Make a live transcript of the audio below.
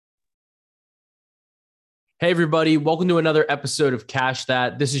Hey, everybody. Welcome to another episode of Cash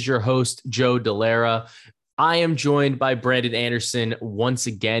That. This is your host, Joe Delara. I am joined by Brandon Anderson once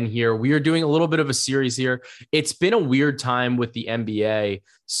again here. We are doing a little bit of a series here. It's been a weird time with the NBA,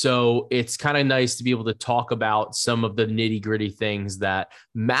 so it's kind of nice to be able to talk about some of the nitty gritty things that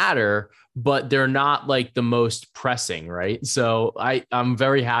matter, but they're not like the most pressing, right? So I'm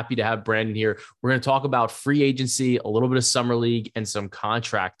very happy to have Brandon here. We're going to talk about free agency, a little bit of summer league, and some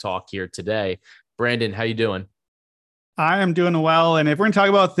contract talk here today. Brandon, how you doing? I am doing well. And if we're going to talk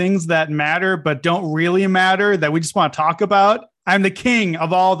about things that matter, but don't really matter, that we just want to talk about, I'm the king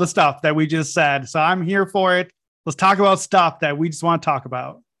of all the stuff that we just said. So I'm here for it. Let's talk about stuff that we just want to talk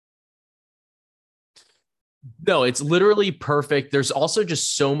about. No, it's literally perfect. There's also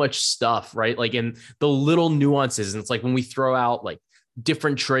just so much stuff, right? Like in the little nuances. And it's like when we throw out like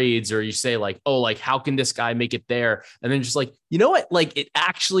different trades or you say like, oh, like how can this guy make it there? And then just like, you know what? Like it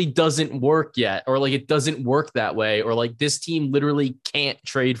actually doesn't work yet, or like it doesn't work that way, or like this team literally can't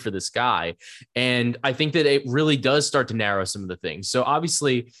trade for this guy. And I think that it really does start to narrow some of the things. So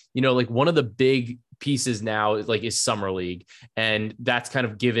obviously, like one of the big pieces now is summer league, and that's kind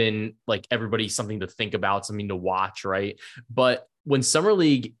of given like everybody something to think about, something to watch, right? But when summer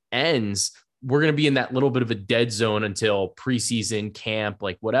league ends, we're going to be in that little bit of a dead zone until preseason camp,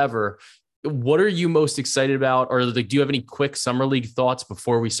 like whatever. What are you most excited about? Or like, do you have any quick summer league thoughts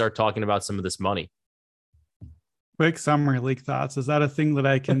before we start talking about some of this money? Quick summer league thoughts. Is that a thing that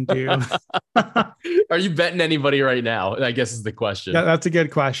I can do? Are you betting anybody right now? I guess is the question. Yeah, that's a good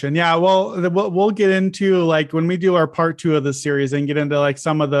question. Yeah, well, we'll get into like when we do our part 2 of the series and get into like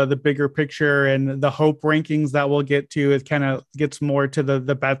some of the bigger picture and the hope rankings that we'll get to. It kind of gets more to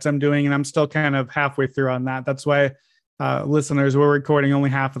the bets I'm doing, and I'm still kind of halfway through on that. That's why listeners, we're recording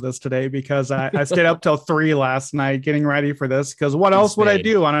only half of this today because I stayed up till 3 last night getting ready for this. Because what else would I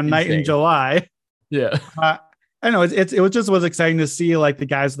do on a night in July? Yeah. I know it was exciting to see like the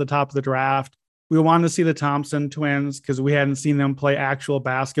guys at the top of the draft. We wanted to see the Thompson twins because we hadn't seen them play actual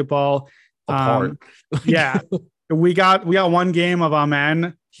basketball. Apart. Yeah, we got one game of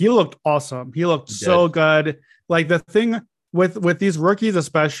Amen. He looked awesome. He looked so good. Like the thing with these rookies,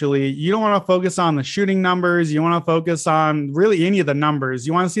 especially, you don't want to focus on the shooting numbers. You want to focus on really any of the numbers.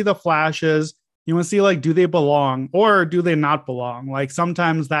 You want to see the flashes. You want to see like, do they belong or do they not belong? Like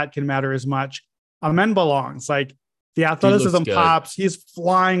sometimes that can matter as much. Amen belongs. Like the athleticism pops. He's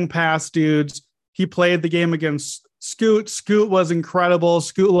flying past dudes. He played the game against Scoot. Scoot was incredible.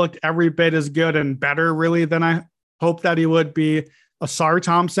 Scoot looked every bit as good and better, really, than I hoped that he would be. Asar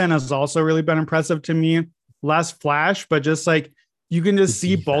Thompson has also really been impressive to me. Less flash, but just like you can just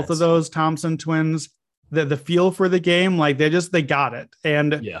see both of those Thompson twins, the feel for the game. Like they got it.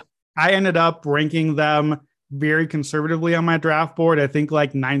 And yeah, I ended up ranking them very conservatively on my draft board. I think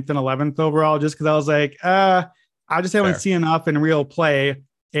like 9th and 11th overall, just because I was like, I just haven't seen enough in real play,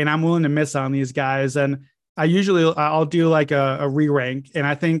 and I'm willing to miss on these guys. And I'll do like a re-rank, and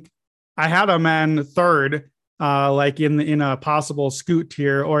I think I had them in third, like in a possible Scoot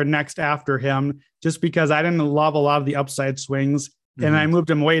tier or next after him, just because I didn't love a lot of the upside swings, and I moved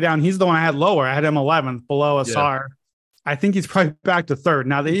him way down. He's the one I had lower. I had him 11th below Asar. Yeah. I think he's probably back to third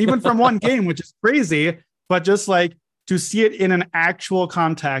now. Even from one game, which is crazy. But just like to see it in an actual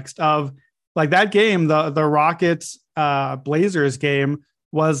context of like that game, the Rockets Blazers game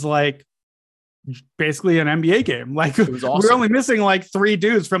was like basically an NBA game. Like it was awesome. We're only missing like 3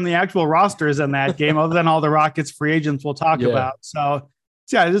 dudes from the actual rosters in that game, other than all the Rockets free agents we'll talk about. So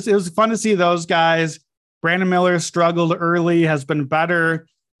yeah, it was fun to see those guys. Brandon Miller struggled early, has been better,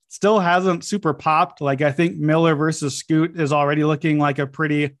 still hasn't super popped. Like I think Miller versus Scoot is already looking like a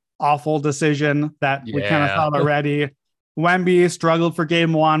pretty awful decision that we kind of thought already. Wemby struggled for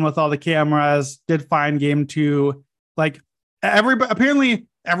game 1 with all the cameras, did fine game 2. Like apparently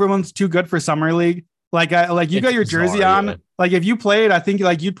everyone's too good for summer league. Like you got your jersey on. Yeah. Like if you played, I think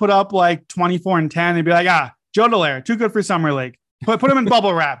like you'd put up like 24 and 10 and be like, Joe Dallaire, too good for summer league. Put him in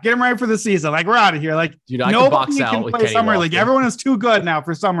bubble wrap. Get him ready for the season. Like we're out of here. Like nobody can play summer league. Everyone is too good now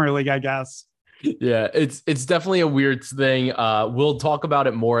for summer league, I guess. Yeah, it's definitely a weird thing. We'll talk about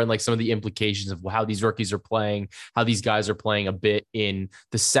it more and like some of the implications of how these rookies are playing, how these guys are playing a bit in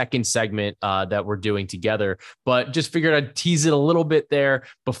the second segment that we're doing together. But just figured I'd tease it a little bit there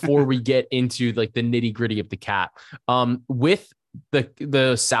before we get into like the nitty gritty of the cap. With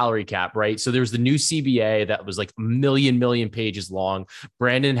the salary cap, right? So there's the new CBA that was like a million pages long.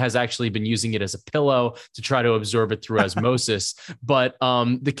 Brandon has actually been using it as a pillow to try to absorb it through osmosis. But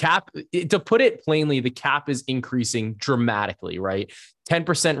the cap, to put it plainly, the cap is increasing dramatically, right?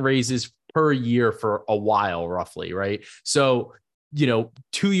 10% raises per year for a while, roughly, right? So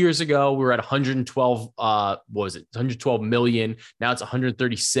 2 years ago we were at 112, what was it? 112 million. Now it's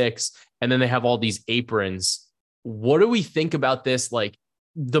 136. And then they have all these aprons. What do we think about this? Like,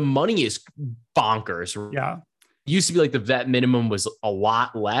 the money is bonkers. Yeah. It used to be like the vet minimum was a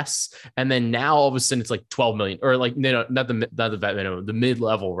lot less. And then now all of a sudden it's like 12 million, or like, no, not the vet minimum, the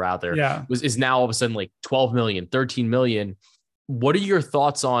mid-level rather, is now all of a sudden like 12 million, 13 million. What are your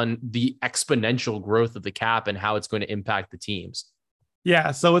thoughts on the exponential growth of the cap and how it's going to impact the teams?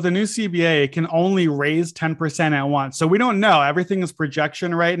 Yeah. So with the new CBA, it can only raise 10% at once. So we don't know. Everything is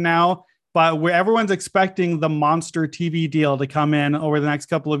projection right now, but where everyone's expecting the monster TV deal to come in over the next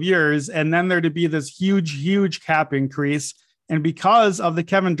couple of years, and then there to be this huge cap increase. And because of the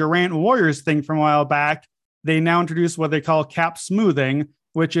Kevin Durant Warriors thing from a while back, they now introduced what they call cap smoothing,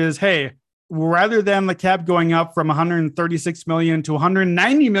 which is, hey, rather than the cap going up from 136 million to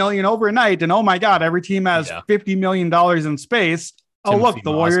 190 million overnight, and oh my God, every team has $50 million in space. Oh, look,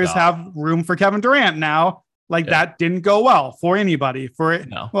 the Warriors have room for Kevin Durant now. Like that didn't go well for anybody.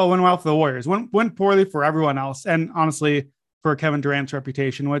 Well, went well for the Warriors, went poorly for everyone else. And honestly, for Kevin Durant's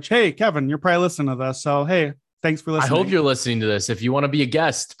reputation, which, hey, Kevin, you're probably listening to this. So, hey, thanks for listening. I hope you're listening to this. If you want to be a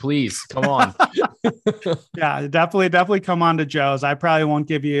guest, please come on. Yeah, definitely come on to Joe's. I probably won't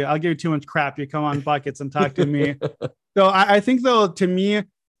I'll give you too much crap. You come on Buckets and talk to me. So I think though, to me,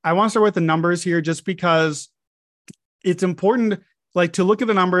 I want to start with the numbers here just because it's important, like, to look at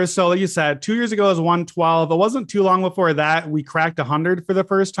the numbers. So like you said, 2 years ago it was 112. It wasn't too long before that we cracked 100 for the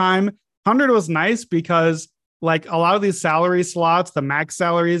first time. 100 was nice because like a lot of these salary slots, the max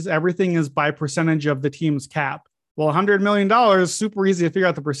salaries, everything is by percentage of the team's cap. Well, $100 million, super easy to figure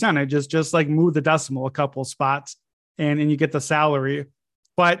out the percentage. It's just like move the decimal a couple spots and you get the salary.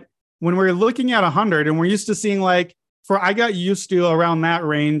 But when we're looking at 100 and we're used to seeing I got used to around that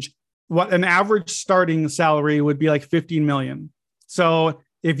range, what an average starting salary would be like 15 million. So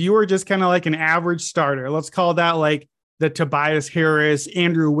if you were just kind of like an average starter, let's call that like the Tobias Harris,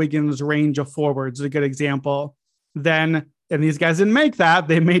 Andrew Wiggins range of forwards, a good example. And these guys didn't make that.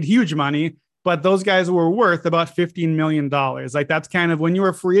 They made huge money, but those guys were worth about $15 million. Like that's kind of when you were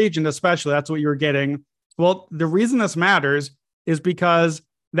a free agent, especially, that's what you were getting. Well, the reason this matters is because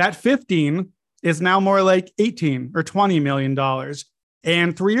that 15 is now more like 18 or $20 million.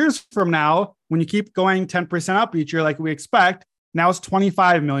 And 3 years from now, when you keep going 10% up each year, like we expect, now it's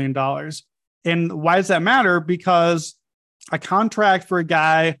 $25 million. And why does that matter? Because a contract for a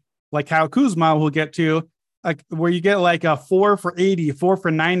guy like Kyle Kuzma, we'll get to, where you get like a 4 for 80, 4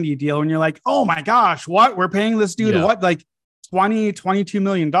 for 90 deal. And you're like, oh my gosh, what? We're paying this dude, what, like $22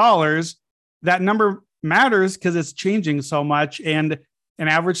 million. That number matters because it's changing so much. And an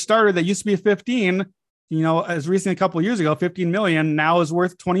average starter that used to be 15, as recently a couple of years ago, 15 million now is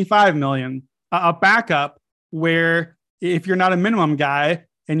worth 25 million. A backup where if you're not a minimum guy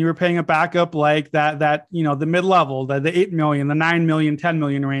and you were paying a backup like that, the mid-level, the 8 million, the 9 million, 10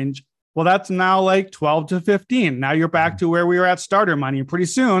 million range, well, that's now like 12 to 15. Now you're back to where we were at starter money. Pretty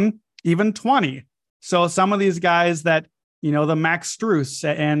soon, even 20. So some of these guys that, the Max Strus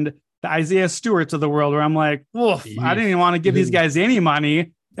and the Isaiah Stewarts of the world, where I'm like, I didn't even want to give these guys any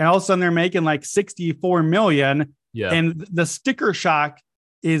money. And all of a sudden they're making like 64 million. Yeah. And the sticker shock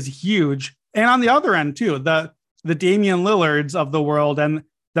is huge. And on the other end too, the Damian Lillards of the world and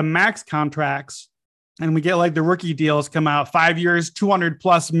the max contracts. And we get like the rookie deals come out 5 years,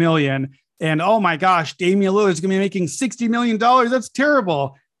 200+ million. And oh my gosh, Damian Lillard's going to be making $60 million. That's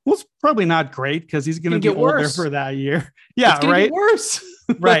terrible. Well, it's probably not great because he's going to be older for that year. Yeah, it's right. Get worse.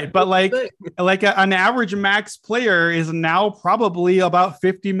 Right. But an average max player is now probably about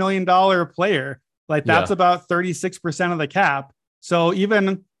 $50 million player. Like that's about 36% of the cap. So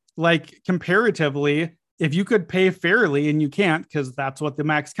even like comparatively, if you could pay fairly, and you can't because that's what the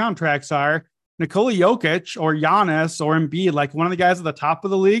max contracts are, Nikola Jokic or Giannis or Embiid, like one of the guys at the top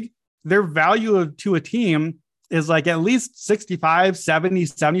of the league, their value to a team is like at least 65, 70,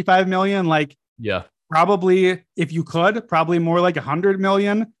 75 million. Like, probably if you could, probably more like 100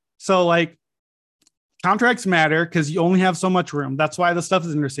 million. So like contracts matter because you only have so much room. That's why this stuff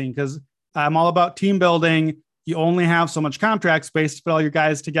is interesting because I'm all about team building. You only have so much contract space to put all your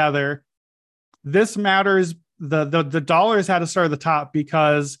guys together. This matters. The dollars had to start at the top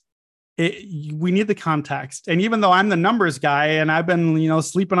because we need the context. And even though I'm the numbers guy and I've been,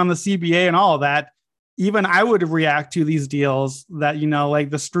 sleeping on the CBA and all of that, even I would react to these deals that, like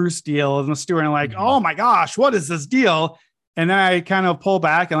the Strus deal and the Stewart, and like, oh my gosh, what is this deal? And then I kind of pull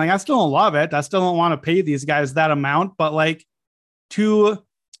back and like, I still don't love it. I still don't want to pay these guys that amount, but like to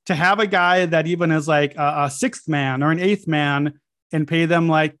have a guy that even is like a sixth man or an eighth man and pay them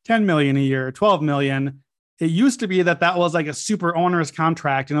like 10 million a year, 12 million. it used to be that was like a super onerous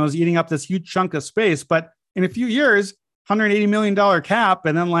contract and it was eating up this huge chunk of space. But in a few years, $180 million cap,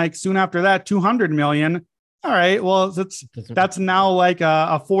 and then like soon after that, $200 million. All right, well, that's now like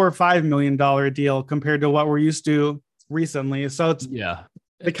a $4 or $5 million deal compared to what we're used to recently. So it's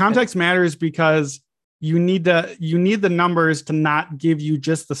the context matters because you need the numbers to not give you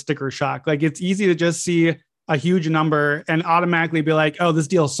just the sticker shock. Like it's easy to just see a huge number and automatically be like, oh, this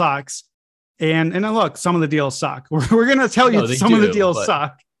deal sucks. And look, some of the deals suck. We're going to tell you some of the deals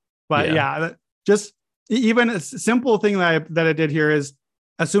suck. But just even a simple thing that I did here is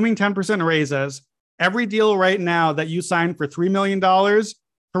assuming 10% raises, every deal right now that you sign for $3 million,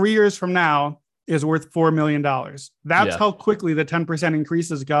 3 years from now is worth $4 million. That's how quickly the 10%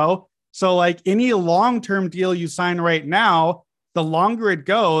 increases go. So like any long-term deal you sign right now, the longer it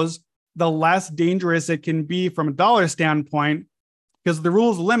goes, the less dangerous it can be from a dollar standpoint, because the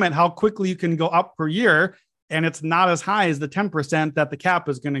rules limit how quickly you can go up per year. And it's not as high as the 10% that the cap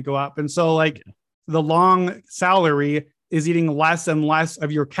is going to go up. And so like the long salary is eating less and less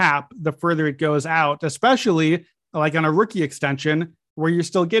of your cap the further it goes out, especially like on a rookie extension where you're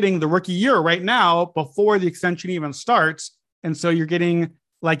still getting the rookie year right now before the extension even starts. And so you're getting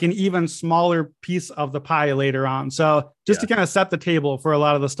like an even smaller piece of the pie later on. So just to kind of set the table for a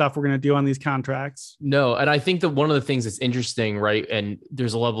lot of the stuff we're going to do on these contracts. No. And I think that one of the things that's interesting, right, and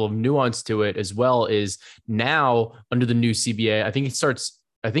there's a level of nuance to it as well, is now under the new CBA, I think it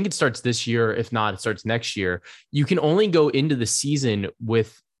starts this year. If not, it starts next year. You can only go into the season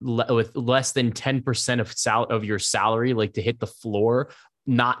with less than 10% of your salary, like to hit the floor,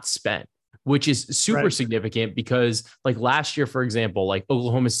 not spent, which is super significant because like last year, for example, like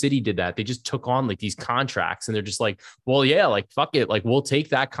Oklahoma City did that. They just took on like these contracts and they're just like, well, yeah, like fuck it. Like we'll take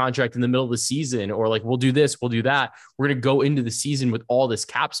that contract in the middle of the season, or like, we'll do this, we'll do that. We're going to go into the season with all this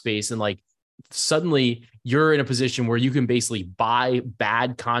cap space. And like, suddenly you're in a position where you can basically buy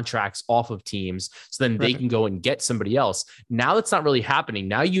bad contracts off of teams so then they can go and get somebody else. Now that's not really happening.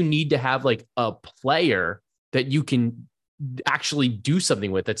 Now you need to have like a player that you can actually do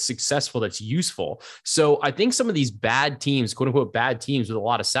something with that's successful, that's useful. So I think some of these bad teams, quote unquote, bad teams with a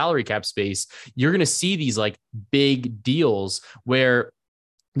lot of salary cap space, you're going to see these like big deals where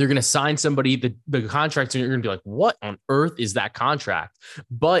they're going to sign somebody, the contract, and you're going to be like, what on earth is that contract?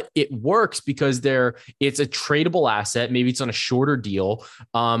 But it works because it's a tradable asset. Maybe it's on a shorter deal,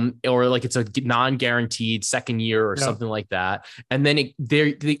 or like it's a non-guaranteed second year or something like that. And then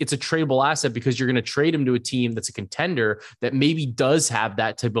it's a tradable asset because you're going to trade him to a team that's a contender that maybe does have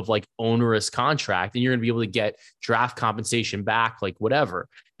that type of like onerous contract, and you're going to be able to get draft compensation back, like whatever.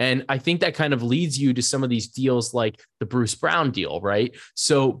 And I think that kind of leads you to some of these deals like the Bruce Brown deal, right?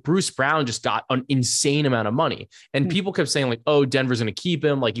 So Bruce Brown just got an insane amount of money. And people kept saying like, oh, Denver's going to keep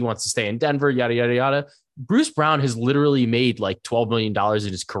him. Like he wants to stay in Denver, yada, yada, yada. Bruce Brown has literally made like $12 million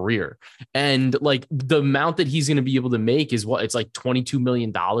in his career. And like the amount that he's going to be able to make is it's like $22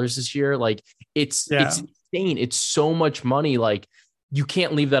 million this year. Like it's insane. It's so much money. Like you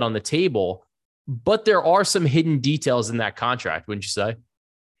can't leave that on the table, but there are some hidden details in that contract, wouldn't you say?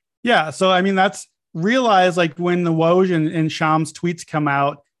 Yeah. So, I mean, realize like when the Woj and Shams tweets come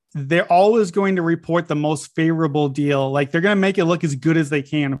out, they're always going to report the most favorable deal. Like they're going to make it look as good as they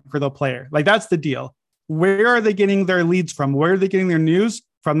can for the player. Like that's the deal. Where are they getting their leads from? Where are they getting their news?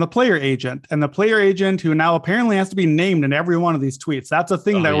 From the player agent, and the player agent who now apparently has to be named in every one of these tweets. That's a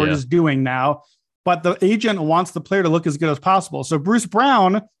thing we're just doing now. But the agent wants the player to look as good as possible. So Bruce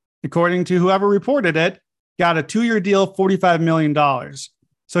Brown, according to whoever reported it, got a 2-year deal, $45 million.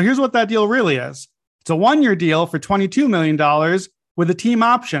 So here's what that deal really is. It's a 1-year deal for $22 million with a team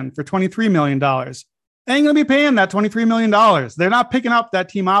option for $23 million. They ain't going to be paying that $23 million. They're not picking up that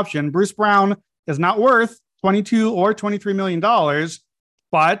team option. Bruce Brown is not worth $22 or $23 million,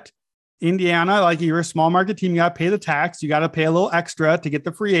 but Indiana, like you're a small market team, you got to pay the tax. You got to pay a little extra to get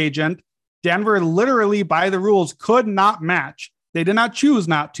the free agent. Denver literally by the rules could not match. They did not choose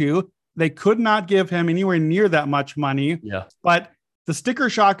not to. They could not give him anywhere near that much money. Yeah. But the sticker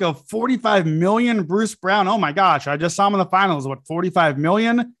shock of $45 million, Bruce Brown. Oh my gosh. I just saw him in the finals. What, $45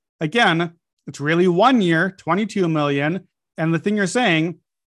 million? Again, it's really 1 year, $22 million. And the thing you're saying,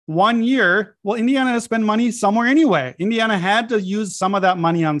 1 year, well, Indiana has to spend money somewhere anyway. Indiana had to use some of that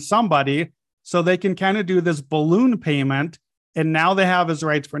money on somebody so they can kind of do this balloon payment. And now they have his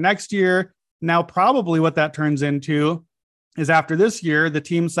rights for next year. Now, probably what that turns into is after this year, the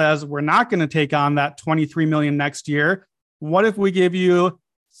team says, we're not going to take on that $23 million next year. What if we give you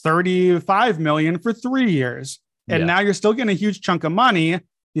 $35 million for 3 years? And now you're still getting a huge chunk of money.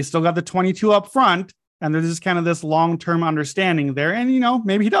 You still got the 22 up front, And there's just kind of this long-term understanding there. And,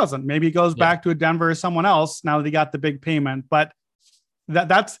 maybe he doesn't. Maybe he goes back to a Denver or someone else now that he got the big payment. But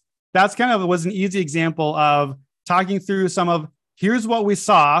that's kind of was an easy example of talking through some of, here's what we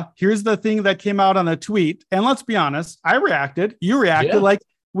saw. Here's the thing that came out on the tweet. And let's be honest, I reacted. You reacted. Like,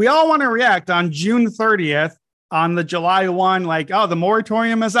 we all want to react on June 30th on the July 1, like, oh, the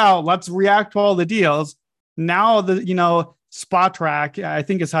moratorium is out. Let's react to all the deals. Now Spot Track, I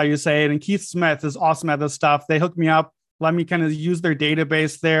think is how you say it. And Keith Smith is awesome at this stuff. They hooked me up, let me kind of use their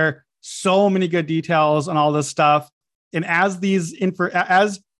database there. So many good details on all this stuff. And as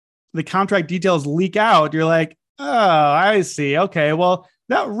as the contract details leak out, you're like, oh, I see. Okay, well,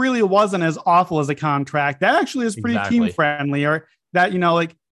 that really wasn't as awful as a contract. That actually is pretty team friendly, or that,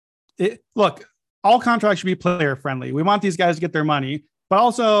 look, all contracts should be player friendly. We want these guys to get their money, but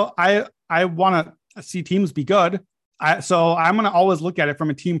also I want to see teams be good. So I'm going to always look at it from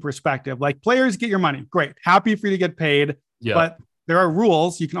a team perspective. Like, players, get your money. Great. Happy for you to get paid. Yeah. But there are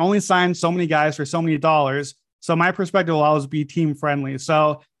rules. You can only sign so many guys for so many dollars. So my perspective will always be team friendly.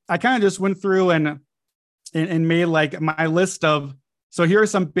 So I kind of just went through and made like my list of, so here are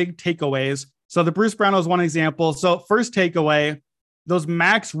some big takeaways. So the Bruce Brown was one example. So first takeaway, those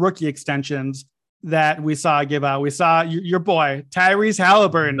max rookie extensions that we saw give out. We saw your boy, Tyrese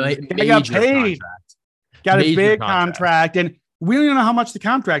Halliburton. He got paid. Got a big contract. And we don't even know how much the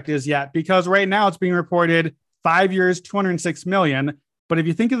contract is yet, because right now it's being reported 5 years, $206 million. But if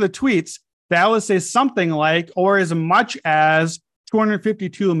you think of the tweets, that would say something like, or as much as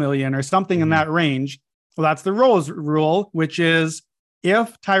 $252 million or something in that range. Well, that's the Rose rule, which is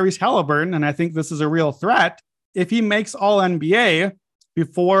if Tyrese Halliburton, and I think this is a real threat, if he makes all NBA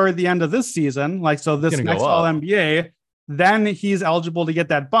before the end of this season, like, so this next all NBA, then he's eligible to get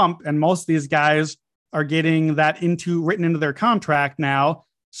that bump. And most of these guys are getting that written into their contract now.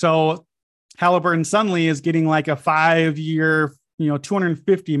 So Halliburton suddenly is getting like a 5-year,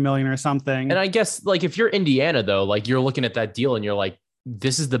 $250 million or something. And I guess, like, if you're Indiana though, like, you're looking at that deal and you're like,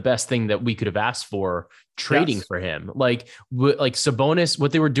 this is the best thing that we could have asked for trading for him. Like Sabonis,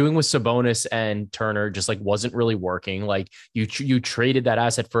 what they were doing with Sabonis and Turner just like wasn't really working. Like you traded that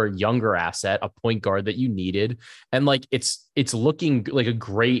asset for a younger asset, a point guard that you needed. And like, it's looking like a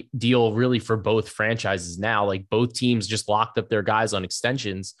great deal really for both franchises now. Like both teams just locked up their guys on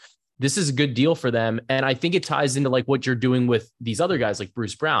extensions. This is a good deal for them. And I think it ties into like what you're doing with these other guys like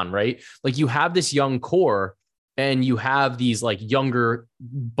Bruce Brown, right? Like you have this young core and you have these like younger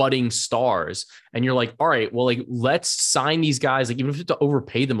budding stars, and you're like, all right, well, like, let's sign these guys. Like, even if you have to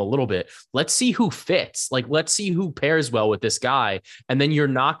overpay them a little bit, let's see who fits. Like, let's see who pairs well with this guy. And then you're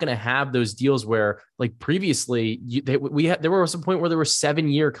not going to have those deals where, like, previously there was a point where there were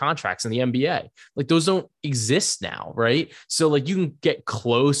 7-year contracts in the NBA. Like, those don't exist now, right? So like, you can get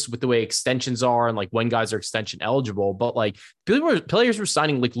close with the way extensions are and like when guys are extension eligible, but like players were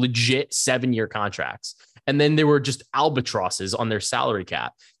signing like legit 7-year contracts. And then there were just albatrosses on their salary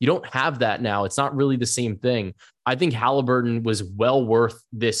cap. You don't have that now. It's not really the same thing. I think Halliburton was well worth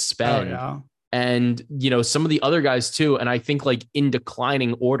this spend. Oh, yeah. And, some of the other guys too. And I think like in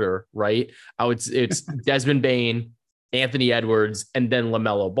declining order, right? It's Desmond Bane, Anthony Edwards, and then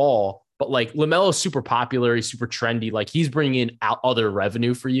LaMelo Ball. But like LaMelo's super popular. He's super trendy. Like he's bringing in other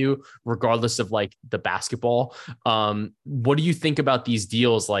revenue for you, regardless of like the basketball. What do you think about these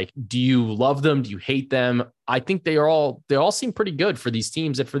deals? Like, do you love them? Do you hate them? I think they all seem pretty good for these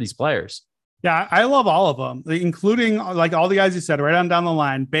teams and for these players. Yeah, I love all of them, including like all the guys you said right on down the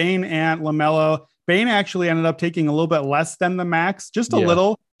line. Bane and LaMelo. Bane actually ended up taking a little bit less than the max, just a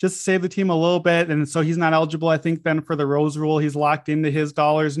little, just to save the team a little bit. And so he's not eligible, I think, then for the Rose rule. He's locked into his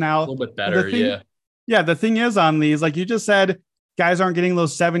dollars now. A little bit better, Yeah, the thing is on these, like you just said, guys aren't getting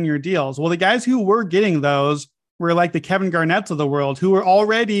those 7-year deals. Well, the guys who were getting those were like the Kevin Garnett's of the world, who were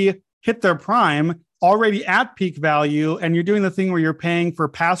already hit their prime, already at peak value, and you're doing the thing where you're paying for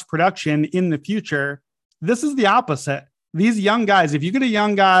past production in the future. This is the opposite. These young guys, if you get a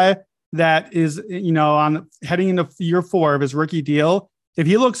young guy that is, on heading into year 4 of his rookie deal, if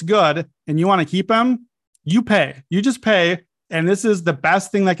he looks good and you want to keep him, you pay. You just pay. And this is the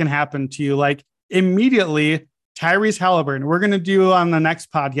best thing that can happen to you. Like immediately, Tyrese Halliburton, we're going to do on the next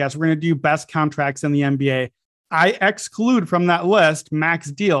podcast, we're going to do best contracts in the NBA. I exclude from that list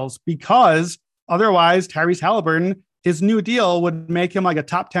max deals because otherwise Tyrese Halliburton, his new deal would make him like a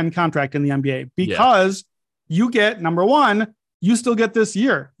top 10 contract in the NBA because you get, number one, you still get this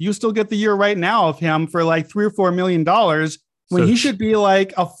year. You still get the year right now of him for like $3 or $4 million when he should be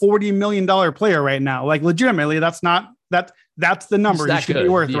like a $40 million player right now. Like legitimately, that's the number he should be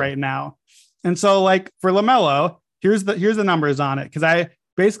worth right now. And so like for LaMelo, here's the numbers on it. Cause I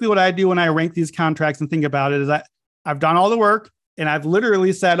basically what I do when I rank these contracts and think about it is that I've done all the work and I've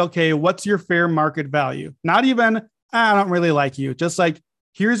literally said, okay, what's your fair market value? Not even, I don't really like you. Just like,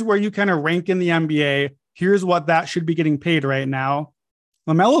 here's where you kind of rank in the NBA. Here's what that should be getting paid right now.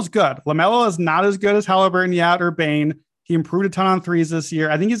 LaMelo's good. LaMelo is not as good as Halliburton yet or Bane. He improved a ton on threes this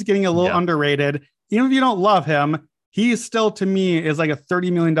year. I think he's getting a little underrated. Even if you don't love him, he still, to me, is like a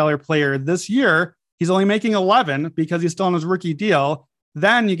 $30 million player. This year, he's only making 11 because he's still on his rookie deal.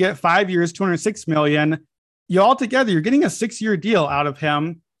 Then you get 5 years, $206 million. You're getting a 6-year deal out of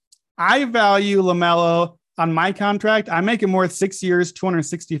him. I value LaMelo on my contract. I make him worth 6 years,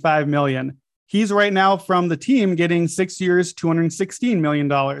 $265 million. He's right now from the team getting 6 years, $216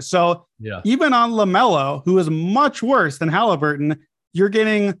 million. So even on LaMelo, who is much worse than Halliburton, you're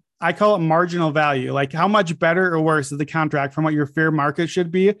getting, I call it marginal value. Like how much better or worse is the contract from what your fair market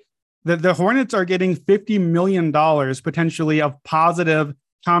should be? The Hornets are getting $50 million potentially of positive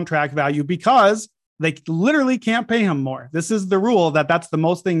contract value because they literally can't pay him more. This is the rule that's the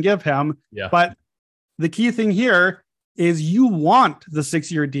most they can give him. Yeah. But the key thing here is you want the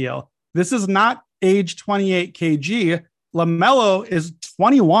 6-year deal. This is not age 28 KG. LaMelo is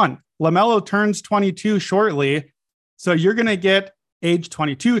 21. LaMelo turns 22 shortly. So you're going to get age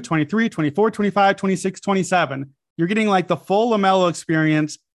 22, 23, 24, 25, 26, 27. You're getting like the full LaMelo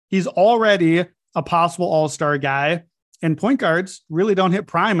experience. He's already a possible all-star guy. And point guards really don't hit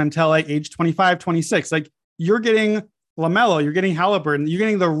prime until like age 25, 26. Like you're getting LaMelo, you're getting Halliburton, you're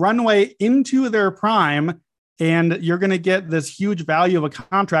getting the runway into their prime. And you're going to get this huge value of a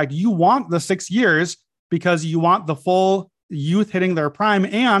contract. You want the 6 years because you want the full youth hitting their prime.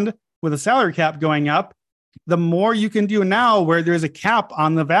 And with a salary cap going up, the more you can do now where there's a cap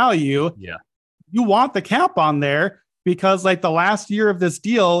on the value, you want the cap on there because like the last year of this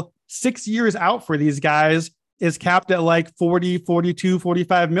deal, 6 years out for these guys is capped at like 40, 42,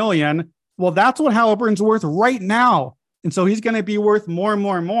 45 million. Well, that's what Halliburton's worth right now. And so he's going to be worth more and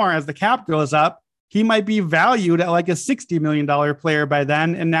more and more as the cap goes up. He might be valued at like a $60 million player by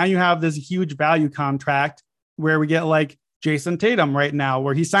then. And now you have this huge value contract where we get like Jason Tatum right now,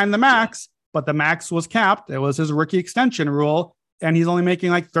 where he signed the max, but the max was capped. It was his rookie extension rule. And he's only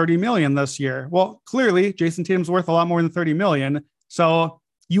making like 30 million this year. Well, clearly Jason Tatum's worth a lot more than 30 million. So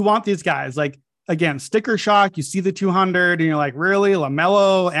you want these guys like, again, sticker shock. You see the 200 and you're like, really?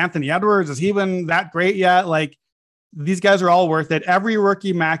 LaMelo, Anthony Edwards, is he even that great yet? Like, these guys are all worth it. Every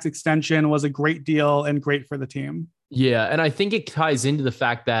rookie max extension was a great deal and great for the team. Yeah. And I think it ties into the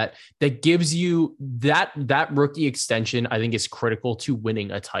fact that gives you that rookie extension, I think is critical to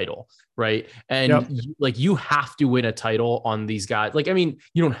winning a title. Right. And like, you have to win a title on these guys. Like, I mean,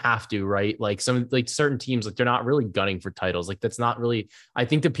 you don't have to, right? Like certain teams, like they're not really gunning for titles. Like that's not really, I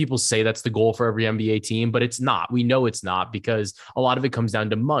think that people say that's the goal for every NBA team, but it's not. We know it's not because a lot of it comes down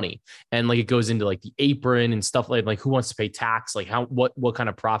to money. And like, it goes into like the apron and stuff like who wants to pay tax? Like what kind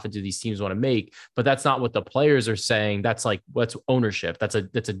of profit do these teams want to make? But that's not what the players are saying. That's like, what's ownership. That's a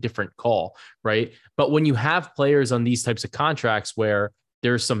different call. Right. But when you have players on these types of contracts where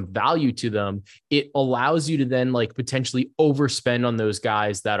there's some value to them, it allows you to then like potentially overspend on those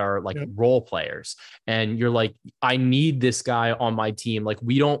guys that are like role players. And you're like, I need this guy on my team. Like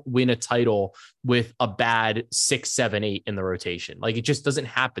we don't win a title with a bad 6, 7, 8 in the rotation. Like it just doesn't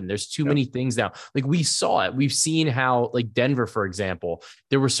happen. There's too many things now. Like we saw it. We've seen how like Denver, for example,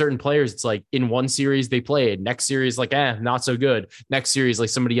 there were certain players. It's like in one series they played, next series, like, not so good. Next series, like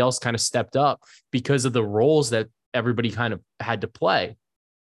somebody else kind of stepped up because of the roles that everybody kind of had to play.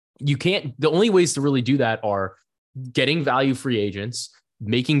 The only ways to really do that are getting value free agents,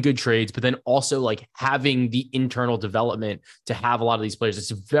 making good trades, but then also like having the internal development to have a lot of these players.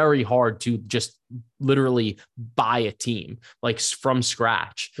 It's very hard to just literally buy a team like from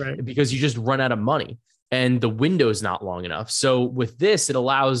scratch, right? Because you just run out of money and the window is not long enough. So with this, it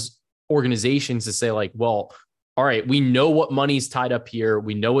allows organizations to say like, well, all right, we know what money's tied up here.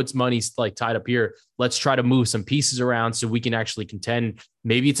 We know what's money's like tied up here. Let's try to move some pieces around so we can actually contend.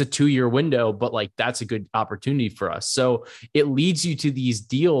 Maybe it's a 2-year window, but like that's a good opportunity for us. So it leads you to these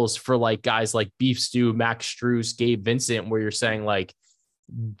deals for like guys like Beef Stew, Max Strus, Gabe Vincent, where you're saying like,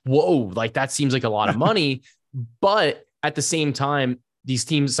 whoa, like that seems like a lot of money. But at the same time, these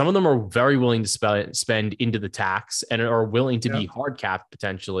teams, some of them are very willing to spend into the tax and are willing to be hard capped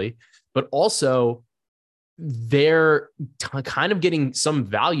potentially, but also they're kind of getting some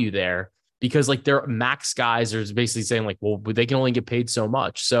value there because like their max guys are basically saying like, well, they can only get paid so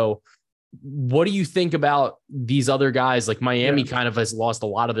much. So what do you think about these other guys? Like Miami kind of has lost a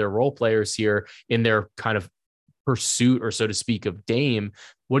lot of their role players here in their kind of pursuit, or so to speak, of Dame.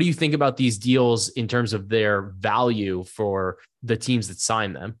 What do you think about these deals in terms of their value for the teams that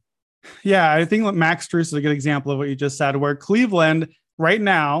sign them? Yeah, I think Max Strus is a good example of what you just said, where Cleveland right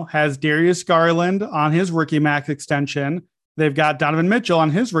now has Darius Garland on his rookie max extension. They've got Donovan Mitchell on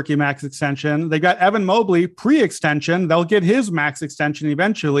his rookie max extension. They've got Evan Mobley pre-extension. They'll get his max extension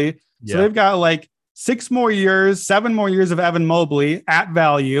eventually. Yeah. So they've got like 7 more years of Evan Mobley at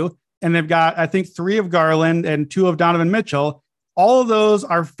value. And they've got, I think, 3 of Garland and 2 of Donovan Mitchell. All of those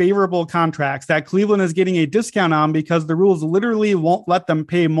are favorable contracts that Cleveland is getting a discount on because the rules literally won't let them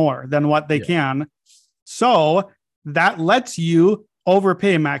pay more than what they can. So that lets you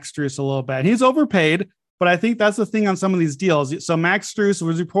overpay Max Strus a little bit. He's overpaid, but I think that's the thing on some of these deals. So Max Strus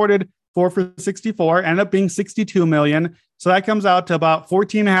was reported 4 for 64, ended up being 62 million. So that comes out to about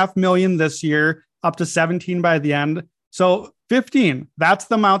 14.5 million this year, up to 17 by the end. So 15, that's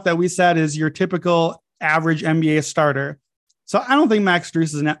the amount that we said is your typical average NBA starter. So I don't think Max Strus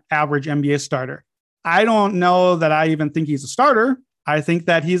is an average NBA starter. I don't know that I even think he's a starter. I think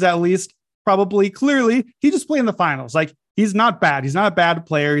that he's at least probably clearly, he just played in the finals. Like, he's not bad. He's not a bad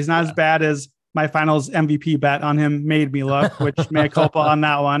player. He's not as bad as my finals MVP bet on him made me look, which mea culpa on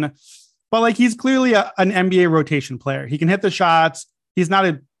that one. But like, he's clearly an NBA rotation player. He can hit the shots. He's not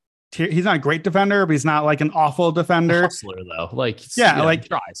a great defender, but he's not like an awful defender. Hustler though. Like,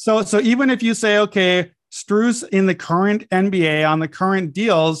 so even if you say, okay, Strus in the current NBA on the current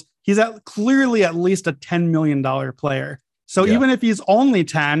deals, he's clearly at least a $10 million player. So even if he's only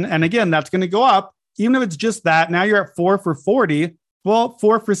 10, and again, that's going to go up, even if it's just that, now you're at 4 for 40, well,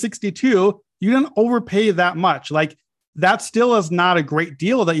 4 for 62, you didn't overpay that much. Like, that still is not a great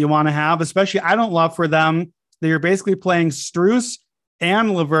deal that you want to have, especially I don't love for them that you're basically playing Strus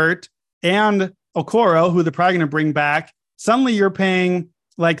and LeVert and Okoro, who they're probably going to bring back. Suddenly you're paying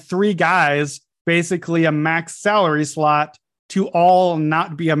like 3 guys, basically a max salary slot, to all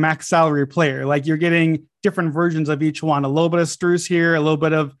not be a max salary player. Like, you're getting different versions of each one, a little bit of Strus here, a little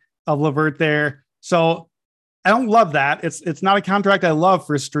bit of LeVert there. So I don't love that. It's not a contract I love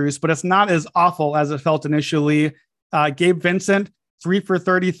for Strus, but it's not as awful as it felt initially. Gabe Vincent, 3 for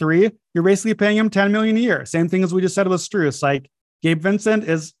 33. You're basically paying him 10 million a year. Same thing as we just said with Strus. Like, Gabe Vincent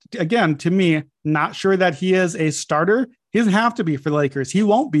is, again, to me, not sure that he is a starter. He doesn't have to be for the Lakers. He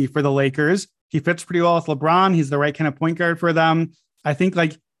won't be for the Lakers. He fits pretty well with LeBron. He's the right kind of point guard for them. I think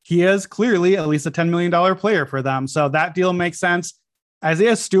like he is clearly at least a $10 million player for them. So that deal makes sense.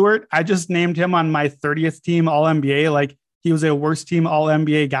 Isaiah Stewart, I just named him on my 30th team All NBA. Like, he was a worst team All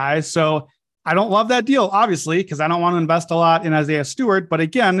NBA guy. So I don't love that deal, obviously, because I don't want to invest a lot in Isaiah Stewart. But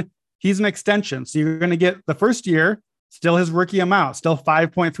again, he's an extension. So you're going to get the first year, still his rookie amount, still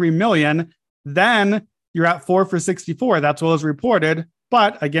 5.3 million. Then you're at 4 for 64. That's what was reported.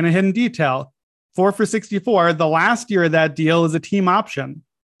 But again, a hidden detail, 4 for 64. The last year of that deal is a team option.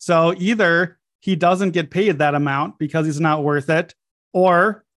 So either he doesn't get paid that amount because he's not worth it,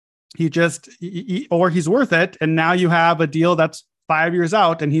 or he's worth it. And now you have a deal that's 5 years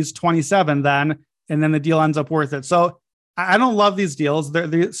out and he's 27 then, and then the deal ends up worth it. So I don't love these deals.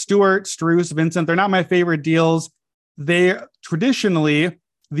 The Stewart, Strus, Vincent, they're not my favorite deals. They traditionally,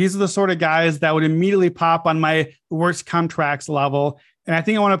 these are the sort of guys that would immediately pop on my worst contracts level. And I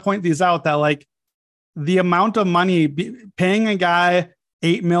think I want to point these out that like the amount of money paying a guy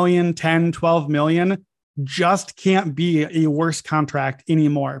 8 million, 10, 12 million just can't be a worse contract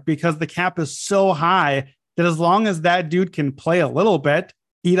anymore, because the cap is so high that as long as that dude can play a little bit,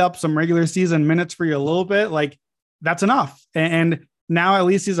 eat up some regular season minutes for you a little bit, like that's enough. And now at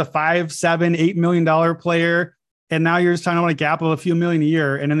least he's a 5, 7, $8 million player. And now you're just talking about a gap of a few million a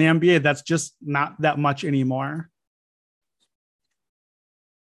year. And in the NBA, that's just not that much anymore.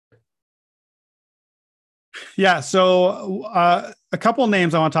 Yeah. So a couple of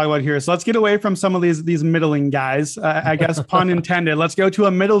names I want to talk about here. So let's get away from some of these middling guys. I guess pun intended. Let's go to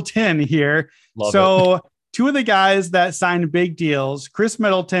a Middleton here. Love it. 2 of the guys that signed big deals, Chris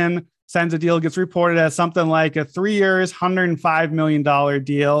Middleton signs a deal, gets reported as something like a 3 years, $105 million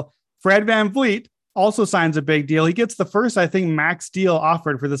deal. Fred VanVleet also signs a big deal. He gets the first, I think, max deal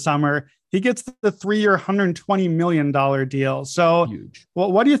offered for the summer. He gets the 3-year, $120 million deal. So huge.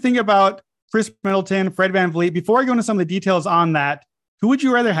 Well, what do you think about Chris Middleton, Fred VanVleet? Before I go into some of the details on that, who would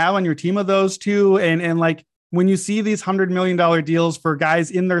you rather have on your team of those two? And like, when you see these $100 million deals for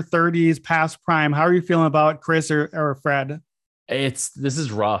guys in their 30s past prime, how are you feeling about Chris or Fred? This is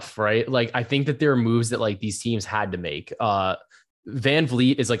rough, right? Like, I think that there are moves that like these teams had to make. Van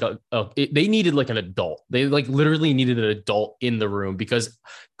Vliet is like they needed like an adult. They like literally needed an adult in the room, because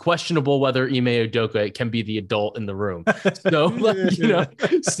questionable whether Ime Udoka can be the adult in the room.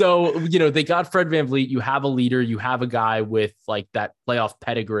 So like, they got Fred Van Vliet. You have a leader, you have a guy with like that playoff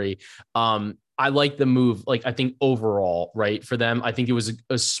pedigree. I like the move. Like, I think overall, right, for them, I think it was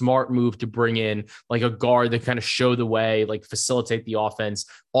a smart move to bring in like a guard that kind of show the way, like facilitate the offense,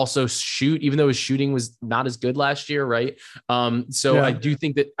 also shoot, even though his shooting was not as good last year, right? I do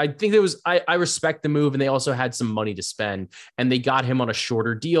think that I respect the move, and they also had some money to spend, and they got him on a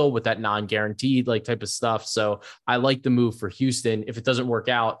shorter deal with that non-guaranteed like type of stuff. So I like the move for Houston. If it doesn't work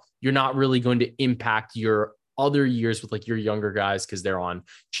out, you're not really going to impact your other years with like your younger guys because they're on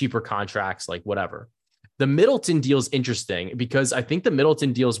cheaper contracts, like whatever. The Middleton deal is interesting because I think the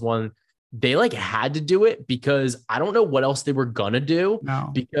Middleton deal is one they like had to do it because I don't know what else they were gonna do.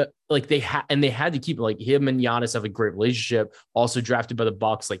 No. Because like they had to keep like him and Giannis have a great relationship. Also drafted by the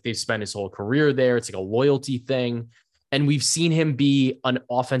Bucks, like they've spent his whole career there. It's like a loyalty thing, and we've seen him be an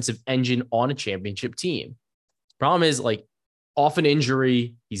offensive engine on a championship team. Problem is, like, off an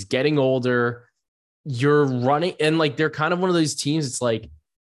injury, he's getting older. You're running, and like they're kind of one of those teams. It's like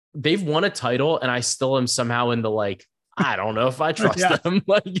they've won a title, and I still am somehow in the like, I don't know if I trust them.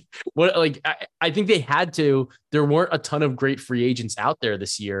 Like, what? Like, I think they had to. There weren't a ton of great free agents out there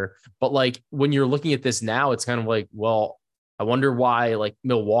this year, but like when you're looking at this now, it's kind of like, well, I wonder why like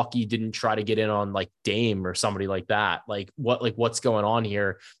Milwaukee didn't try to get in on like Dame or somebody like that. Like what's going on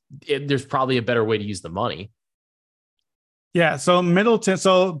here? There's probably a better way to use the money. Yeah, so Middleton,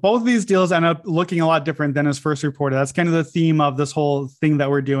 so both of these deals end up looking a lot different than his first reported. That's kind of the theme of this whole thing that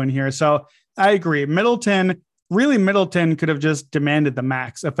we're doing here. So I agree. Middleton could have just demanded the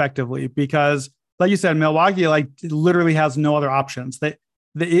max effectively because, like you said, Milwaukee like literally has no other options.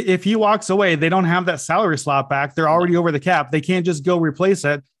 If he walks away, they don't have that salary slot back. They're already over the cap. They can't just go replace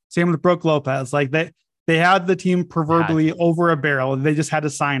it. Same with Brook Lopez. Like they had the team proverbially over a barrel. They just had to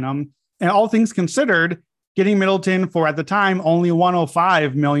sign him. And all things considered, getting Middleton for, at the time, only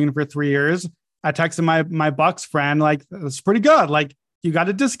 $105 million for 3 years. I texted my Bucks friend, like, that's pretty good. Like, you got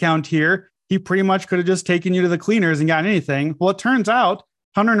a discount here. He pretty much could have just taken you to the cleaners and gotten anything. Well, it turns out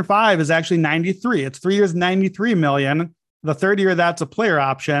 105 is actually 93. It's 3 years, $93 million. The third year, that's a player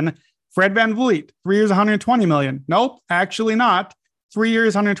option. Fred VanVleet, 3 years, $120 million. Nope, actually not. 3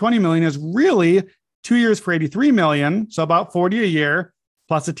 years, $120 million is really 2 years for $83 million. So about $40 a year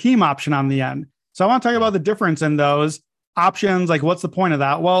plus a team option on the end. So I want to talk about the difference in those options. Like, what's the point of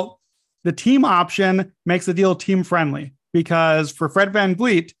that? Well, the team option makes the deal team friendly because for Fred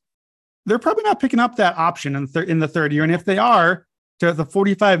VanVleet, they're probably not picking up that option in the third year. And if they are, to the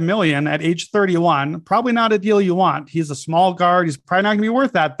 $45 million at age 31, probably not a deal you want. He's a small guard. He's probably not going to be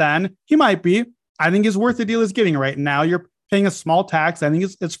worth that then. He might be. I think he's worth the deal he's getting right now. You're paying a small tax. I think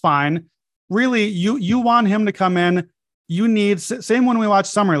it's fine. Really, you want him to come in. You need, same when we watch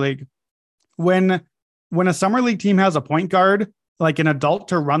Summer League. When a summer league team has a point guard, like an adult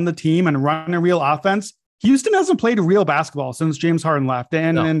to run the team and run a real offense, Houston hasn't played real basketball since James Harden left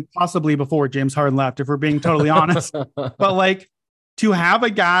and possibly before James Harden left, if we're being totally honest. But like to have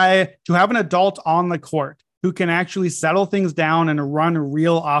an adult on the court who can actually settle things down and run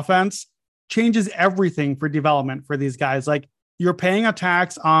real offense changes everything for development for these guys. Like you're paying a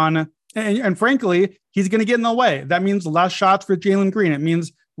tax on, and frankly, he's going to get in the way. That means less shots for Jalen Green. It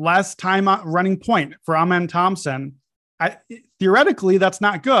means less time running point for Amen Thompson. Theoretically, that's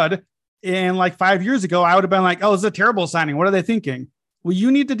not good. And like 5 years ago, I would have been like, oh, this is a terrible signing. What are they thinking? Well, you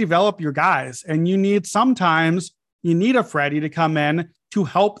need to develop your guys, and sometimes you need a Freddie to come in to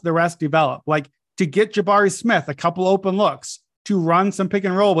help the rest develop, like to get Jabari Smith a couple open looks, to run some pick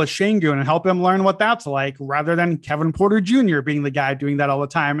and roll with Şengün and help him learn what that's like, rather than Kevin Porter Jr. being the guy doing that all the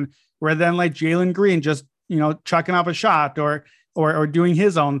time. And rather than like Jalen Green just, chucking up a shot or doing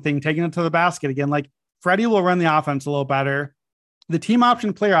his own thing, taking it to the basket again. Like Freddie will run the offense a little better. The team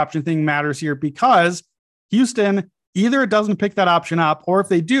option, player option thing matters here because Houston either doesn't pick that option up, or if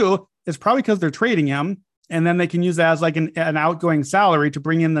they do, it's probably because they're trading him. And then they can use that as like an outgoing salary to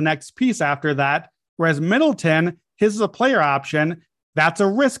bring in the next piece after that. Whereas Middleton, his is a player option. That's a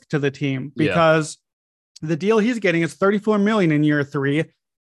risk to the team because the deal he's getting is $34 million in year 3.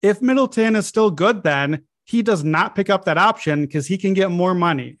 If Middleton is still good, then he does not pick up that option because he can get more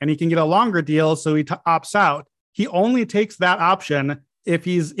money and he can get a longer deal. So he opts out. He only takes that option if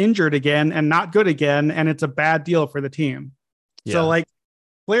he's injured again and not good again. And it's a bad deal for the team. Yeah. So like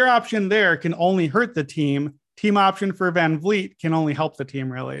player option there can only hurt the team. Team option for VanVleet can only help the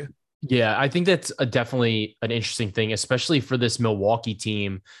team, really. Yeah, I think that's definitely an interesting thing, especially for this Milwaukee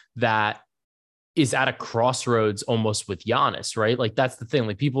team that is at a crossroads almost with Giannis, right? Like that's the thing.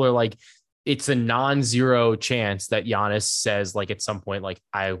 Like people are like, it's a non-zero chance that Giannis says like at some point, like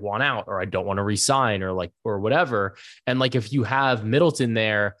I want out or I don't want to resign or like, or whatever. And like, if you have Middleton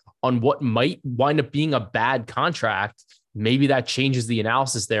there on what might wind up being a bad contract, maybe that changes the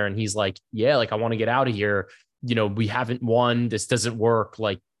analysis there. And he's like, yeah, like I want to get out of here. You know, we haven't won. This doesn't work.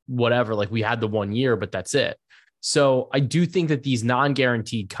 Like whatever, like we had the 1 year, but that's it. So I do think that these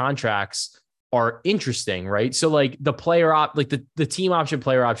non-guaranteed contracts are interesting, right? So like the player like the team option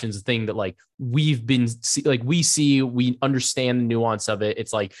player option is a thing that like we've been we understand the nuance of it.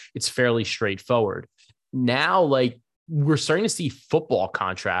 It's like, it's fairly straightforward. Now, like we're starting to see football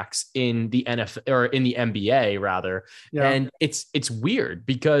contracts in the NFL or in the NBA rather. Yeah. And it's weird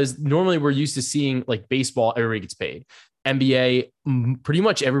because normally we're used to seeing like baseball, everybody gets paid. NBA, pretty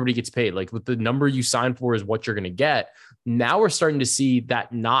much everybody gets paid. Like with the number you sign for is what you're going to get. Now we're starting to see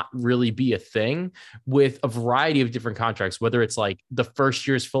that not really be a thing with a variety of different contracts, whether it's like the first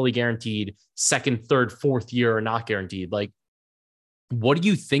year is fully guaranteed, second, third, fourth year are not guaranteed. Like, what do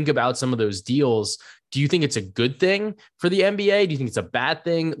you think about some of those deals? Do you think it's a good thing for the NBA? Do you think it's a bad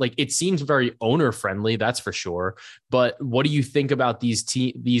thing? Like, it seems very owner friendly, that's for sure. But what do you think about these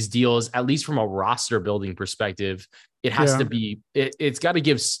deals, at least from a roster building perspective? It has to be, it's got to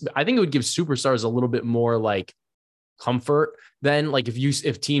give, I think it would give superstars a little bit more like comfort than like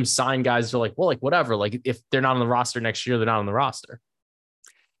if teams sign guys, they're like, well, like whatever, like if they're not on the roster next year, they're not on the roster.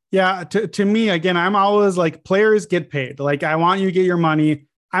 Yeah. To me, again, I'm always like, players get paid. Like, I want you to get your money.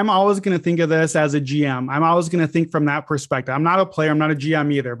 I'm always going to think of this as a GM. I'm always going to think from that perspective. I'm not a player. I'm not a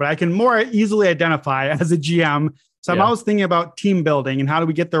GM either, but I can more easily identify as a GM. So I'm always thinking about team building and how do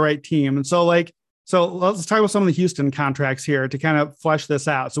we get the right team? And so let's talk about some of the Houston contracts here to kind of flesh this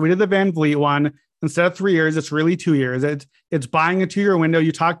out. So we did the Van Vliet one. Instead of 3 years, it's really 2 years. It's buying a 2-year window.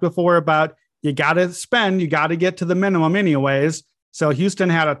 You talked before about you got to spend, you got to get to the minimum anyways. So Houston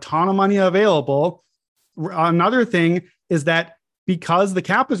had a ton of money available. Another thing is that because the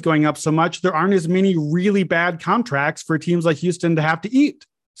cap is going up so much, there aren't as many really bad contracts for teams like Houston to have to eat.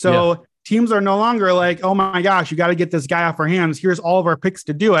 So teams are no longer like, oh my gosh, you got to get this guy off our hands. Here's all of our picks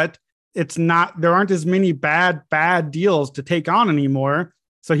to do it. There aren't as many bad deals to take on anymore.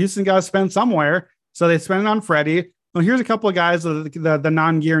 So Houston got to spend somewhere. So they spend it on Freddie. Well, here's a couple of guys, the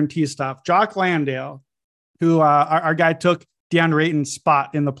non-guarantee stuff. Jock Landale, who our guy took DeAndre Ayton's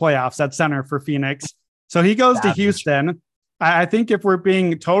spot in the playoffs at center for Phoenix. So he goes to Houston. I think if we're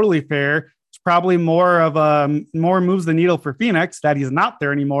being totally fair, it's probably more moves the needle for Phoenix that he's not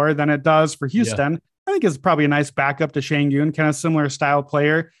there anymore than it does for Houston. Yeah. I think it's probably a nice backup to Şengün, kind of similar style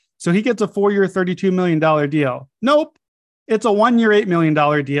player. So he gets a 4-year, $32 million deal. Nope. It's a 1 year, $8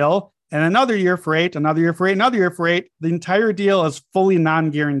 million deal. And another year for 8, another year for 8, another year for 8. The entire deal is fully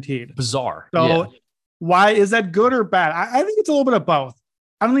non-guaranteed. Bizarre. So why is that good or bad? I think it's a little bit of both.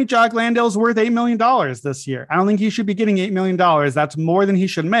 I don't think Jock Landale's worth $8 million this year. I don't think he should be getting $8 million. That's more than he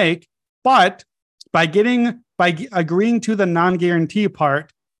should make. But by agreeing to the non-guarantee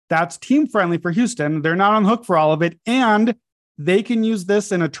part, that's team friendly for Houston. They're not on hook for all of it. And they can use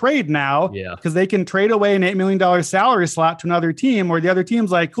this in a trade now because they can trade away an $8 million salary slot to another team where the other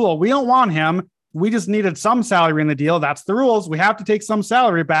team's like, cool, we don't want him. We just needed some salary in the deal. That's the rules. We have to take some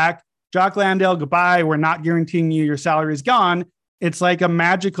salary back. Jock Landale, goodbye. We're not guaranteeing you your salary is gone. It's like a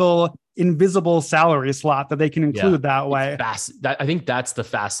magical, invisible salary slot that they can include that way. I think that's the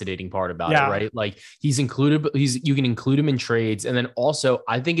fascinating part about it, right? Like you can include him in trades. And then also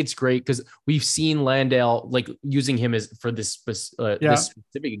I think it's great because we've seen Landale, like using him as for this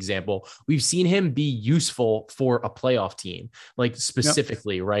specific example, we've seen him be useful for a playoff team, like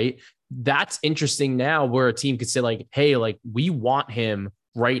specifically, right? That's interesting now where a team could say like, hey, like we want him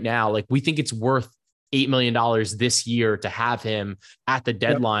right now. Like we think it's worth $8 million this year to have him at the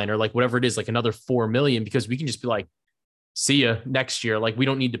deadline or like whatever it is, like another 4 million, because we can just be like, see you next year. Like we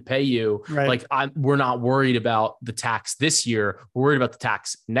don't need to pay you. Right. Like we're not worried about the tax this year. We're worried about the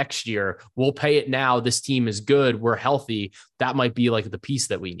tax next year. We'll pay it now. This team is good. We're healthy. That might be like the piece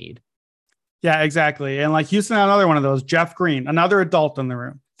that we need. Yeah, exactly. And like Houston, another one of those, Jeff Green, another adult in the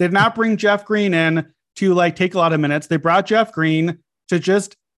room. They did not bring Jeff Green in to like take a lot of minutes. They brought Jeff Green to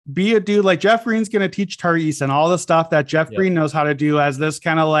just be a dude. Like Jeff Green's going to teach Tari Eason all the stuff that Jeff Green knows how to do as this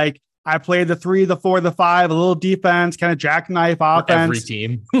kind of like, I play the 3, the 4, the 5, a little defense, kind of jackknife offense. For every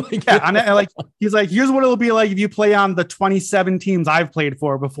team. And like, he's like, here's what it'll be like if you play on the 27 teams I've played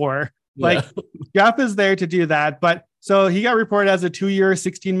for before. Like Jeff is there to do that. But so he got reported as a 2-year,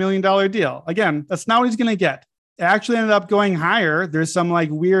 $16 million deal. Again, that's not what he's going to get. It actually ended up going higher. There's some like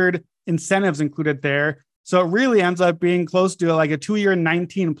weird incentives included there. So it really ends up being close to like a 2-year,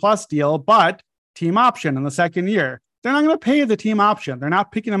 19+ deal. But team option in the second year. They're not going to pay the team option. They're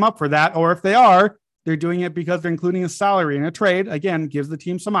not picking him up for that. Or if they are, they're doing it because they're including a salary in a trade. Again, gives the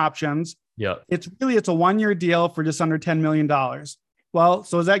team some options. Yeah. It's a 1-year deal for just under $10 million. Well,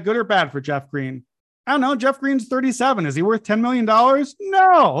 so is that good or bad for Jeff Green? I don't know. Jeff Green's 37. Is he worth $10 million?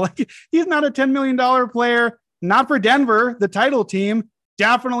 No, like he's not a $10 million player. Not for Denver, the title team.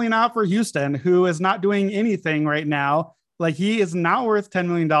 Definitely not for Houston, who is not doing anything right now. Like he is not worth $10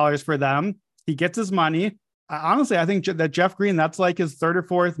 million for them. He gets his money. Honestly, I think that Jeff Green, that's like his third or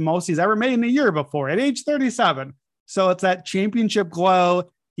fourth most he's ever made in a year before at age 37. So it's that championship glow.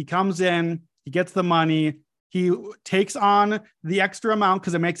 He comes in, he gets the money. He takes on the extra amount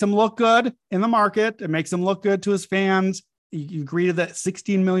because it makes him look good in the market. It makes him look good to his fans. You agree to that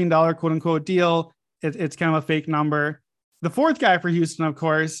 $16 million quote unquote deal. It's kind of a fake number. The fourth guy for Houston, of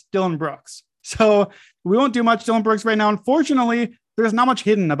course, Dillon Brooks. So we won't do much Dillon Brooks right now. Unfortunately, there's not much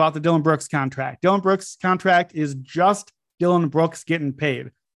hidden about the Dillon Brooks contract. Dillon Brooks contract is just Dillon Brooks getting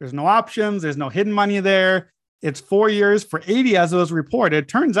paid. There's no options. There's no hidden money there. It's 4 years for 80 as it was reported.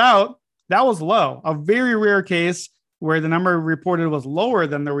 Turns out that was low. A very rare case where the number reported was lower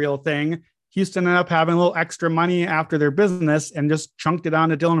than the real thing. Houston ended up having a little extra money after their business and just chunked it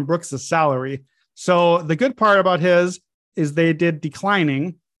onto Dillon Brooks' salary. So the good part about his is they did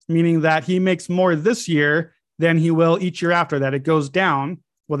declining, meaning that he makes more this year than he will each year after that. It goes down.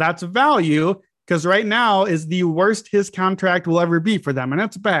 Well, that's value because right now is the worst his contract will ever be for them. And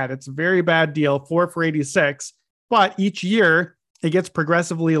it's bad. It's a very bad deal, 4 for 86. But each year it gets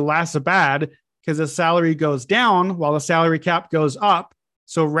progressively less bad because his salary goes down while the salary cap goes up.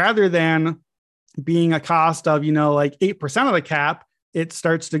 So rather than being a cost of, like 8% of the cap, it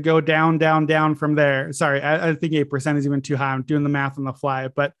starts to go down, down, down from there. Sorry, I think 8% is even too high. I'm doing the math on the fly.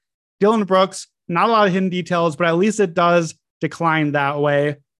 But Dillon Brooks, not a lot of hidden details, but at least it does decline that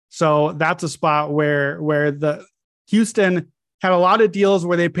way. So that's a spot where the Houston had a lot of deals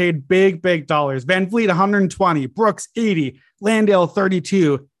where they paid big dollars. Van Vliet, 120, Brooks, 80, Landale,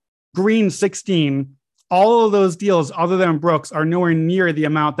 32, Green, 16. All of those deals, other than Brooks, are nowhere near the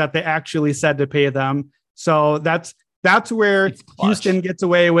amount that they actually said to pay them. So that's where Houston gets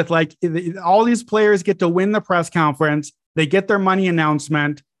away with, like, all these players get to win the press conference. They get their money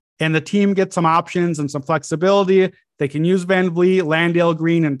announcement and the team gets some options and some flexibility. They can use Van Vliet, Landale,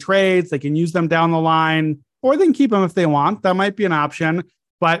 Green in trades. They can use them down the line, or they can keep them if they want. That might be an option,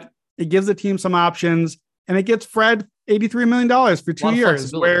 but it gives the team some options and it gets Fred $83 million for 2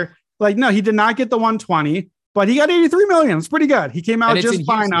 years where, like, no, he did not get the 120, but he got $83 million. It's pretty good. He came out just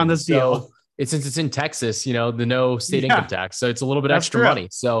fine on this deal. Since it's in Texas, the no state income tax. So it's a little bit extra money.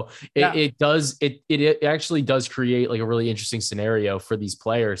 So it actually does create like a really interesting scenario for these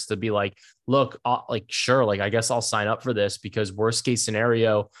players to be like, look, sure. Like, I guess I'll sign up for this because worst case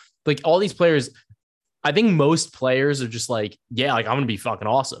scenario, like all these players, I think most players are just like, yeah, like I'm going to be fucking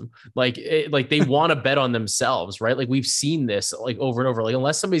awesome. Like they want to bet on themselves, right? Like we've seen this like over and over, like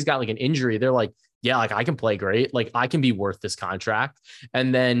unless somebody's got like an injury, they're like, yeah, like I can play great. Like I can be worth this contract.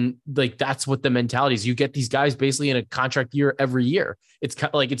 And then like, that's what the mentality is. You get these guys basically in a contract year every year. It's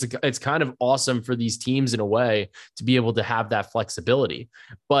kind of like, it's kind of awesome for these teams in a way to be able to have that flexibility.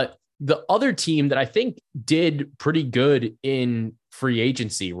 But the other team that I think did pretty good in free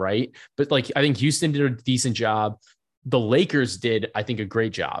agency, right? But like, I think Houston did a decent job. The Lakers did, I think, a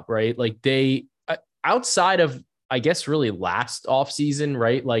great job, right? Like they, outside of, I guess, really last offseason,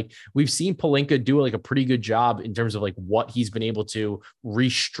 right? Like we've seen Pelinka do like a pretty good job in terms of like what he's been able to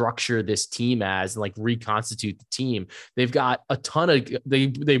restructure this team as and like reconstitute the team. They've got a ton of,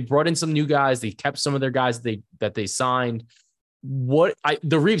 they brought in some new guys. They kept some of their guys that they signed.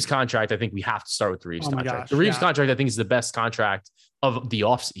 The Reeves contract, I think we have to start with the Reeves contract. Gosh, the Reeves contract, I think, is the best contract of the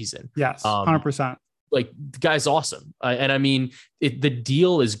offseason. Yes, 100%. Like the guy's awesome. And I mean, the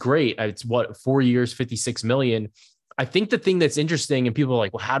deal is great. It's 4 years, $56 million. I think the thing that's interesting and people are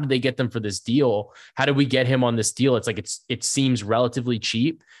like, well, how did they get them for this deal? How did we get him on this deal? It's like, it seems relatively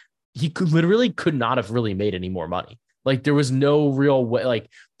cheap. He could not have really made any more money. Like there was no real way, like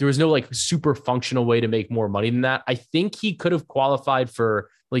there was no like super functional way to make more money than that. I think he could have qualified for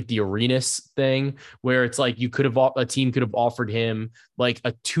like the Arenas thing where it's like a team could have offered him like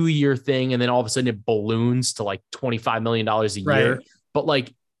a 2-year thing. And then all of a sudden it balloons to like $25 million a year. But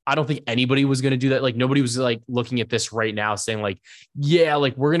like, I don't think anybody was going to do that. Like nobody was like looking at this right now saying like, yeah,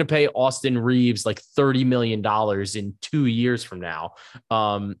 like we're going to pay Austin Reeves like $30 million in 2 years from now.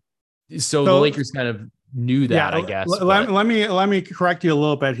 So the Lakers kind of knew that, I guess. Let me correct you a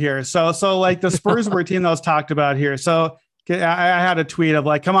little bit here. So like the Spurs were a team that was talked about here. So I had a tweet of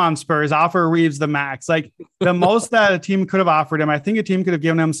like, come on, Spurs, offer Reeves the max. Like the most that a team could have offered him, I think a team could have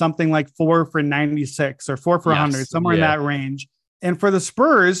given him something like 4 for 96 or 4 for 100, somewhere in that range. And for the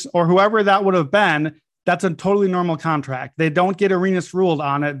Spurs or whoever that would have been, that's a totally normal contract. They don't get Arenas ruled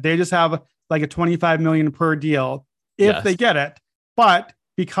on it. They just have like a 25 million per deal if they get it. But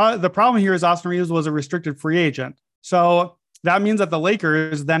because the problem here is Austin Reeves was a restricted free agent. So that means that the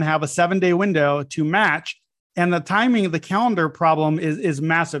Lakers then have a 7-day window to match. And the timing, the calendar problem is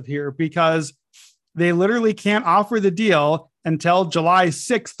massive here because they literally can't offer the deal until July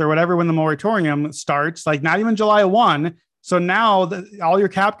 6th or whatever when the moratorium starts, like not even July 1. So now all your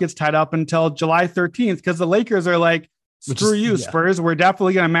cap gets tied up until July 13th because the Lakers are like, screw you, Spurs. We're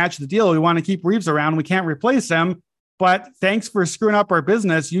definitely going to match the deal. We want to keep Reeves around. We can't replace him. But thanks for screwing up our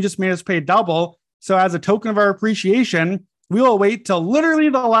business. You just made us pay double. So as a token of our appreciation, we will wait till literally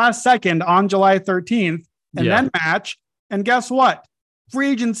the last second on July 13th and then match. And guess what? Free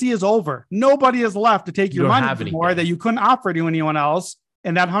agency is over. Nobody is left to take your money anymore that you couldn't offer to anyone else.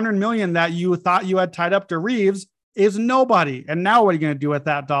 And that $100 million that you thought you had tied up to Reeves is nobody. And now what are you going to do with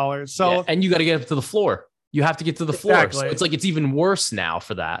that dollar? So, and you got to get up to the floor. You have to get to the floor. So it's like, it's even worse now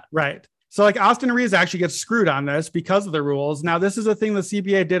for that. Right. So like Austin Reeves actually gets screwed on this because of the rules. Now, this is a thing the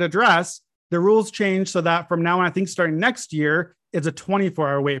CBA did address. The rules changed so that from now on, I think starting next year, it's a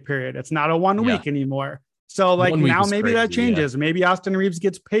 24-hour wait period. It's not a 1 week anymore. So like now maybe that changes. Maybe Austin Reeves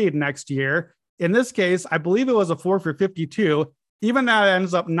gets paid next year. In this case, I believe it was a 4 for 52. Even that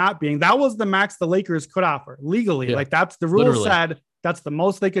ends up not being, that was the max the Lakers could offer legally. Like that's the rule said, that's the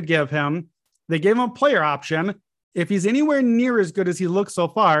most they could give him. They gave him a player option. If he's anywhere near as good as he looks so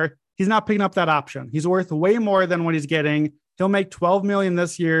far, he's not picking up that option. He's worth way more than what he's getting. He'll make 12 million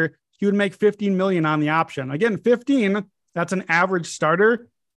this year. He would make 15 million on the option. Again, 15, that's an average starter.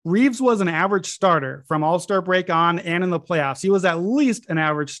 Reeves was an average starter from All-Star break on and in the playoffs. He was at least an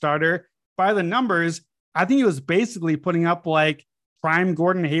average starter. By the numbers, I think he was basically putting up like prime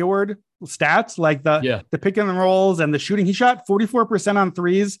Gordon Hayward stats, like the pick and rolls and the shooting. He shot 44% on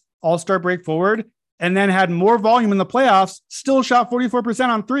threes, All-Star break forward, and then had more volume in the playoffs, still shot 44%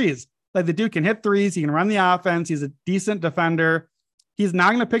 on threes. Like the dude can hit threes. He can run the offense. He's a decent defender. He's not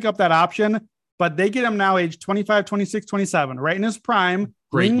going to pick up that option, but they get him now age 25, 26, 27, right in his prime.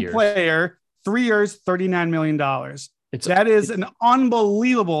 Great player, 3 years, $39 million. That is an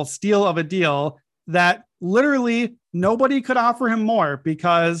unbelievable steal of a deal that literally nobody could offer him more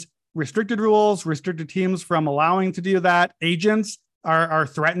because restricted rules, restricted teams from allowing to do that. Agents are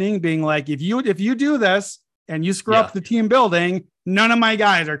threatening, being like, if you do this and you screw up the team building, none of my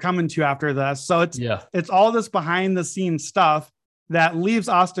guys are coming to you after this. So it's all this behind the scenes stuff that leaves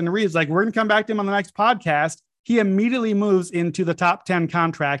Austin Reeves. Like we're going to come back to him on the next podcast. He immediately moves into the top 10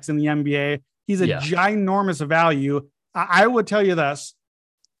 contracts in the NBA. He's a ginormous value. I would tell you this.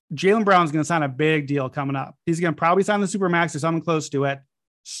 Jaylen Brown's going to sign a big deal coming up. He's going to probably sign the Supermax or something close to it.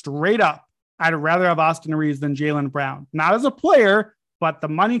 Straight up, I'd rather have Austin Reeves than Jaylen Brown. Not as a player, but the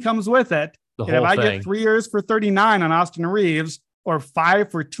money comes with it. And if I get 3 years for 39 on Austin Reeves or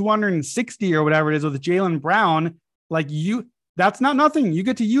 5 for 260 or whatever it is with Jaylen Brown, that's not nothing. You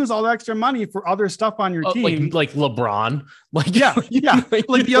get to use all the extra money for other stuff on your team. Like LeBron. Like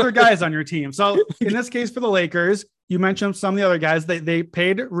the other guys on your team. So in this case for the Lakers, you mentioned some of the other guys. They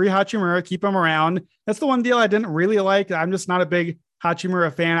paid Rui Hachimura, keep him around. That's the one deal I didn't really like. I'm just not a big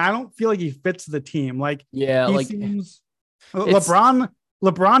Hachimura fan. I don't feel like he fits the team. LeBron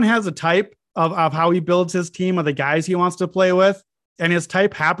has a type of how he builds his team, of the guys he wants to play with. And his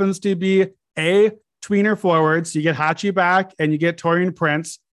type happens to be tweener forwards. You get Hachi back and you get Taurean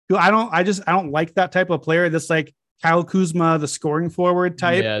Prince, who I don't like that type of player. This like Kyle Kuzma, the scoring forward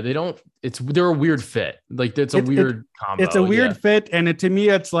type. Yeah, they're a weird fit. Like it's a weird combo. It's a weird fit. And to me,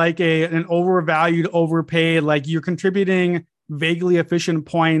 it's like an overvalued, overpaid, like you're contributing vaguely efficient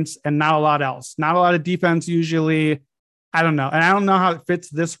points and not a lot else. Not a lot of defense usually. I don't know. And I don't know how it fits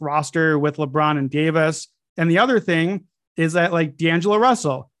this roster with LeBron and Davis. And the other thing is that like D'Angelo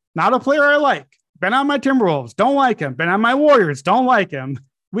Russell, not a player I like. Been on my Timberwolves, don't like him. Been on my Warriors, don't like him.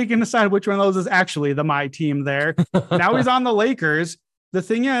 We can decide which one of those is actually my team there. Now he's on the Lakers. The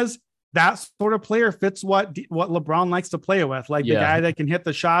thing is, that sort of player fits what LeBron likes to play with, like the guy that can hit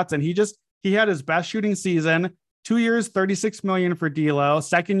the shots. And he had his best shooting season, 2 years, $36 million for D'Lo,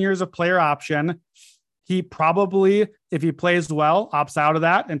 2nd year's a player option. He probably, if he plays well, opts out of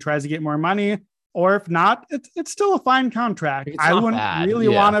that and tries to get more money. Or if not, it's still a fine contract. I wouldn't really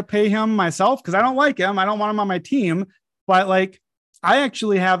want to pay him myself because I don't like him. I don't want him on my team. But like, I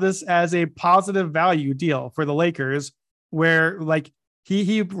actually have this as a positive value deal for the Lakers, where like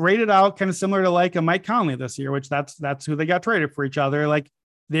he rated out kind of similar to like a Mike Conley this year, which that's who they got traded for each other. Like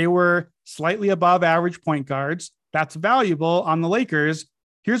they were slightly above average point guards. That's valuable on the Lakers.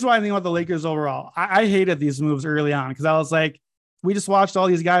 Here's what I think about the Lakers overall. I hated these moves early on because I was like, we just watched all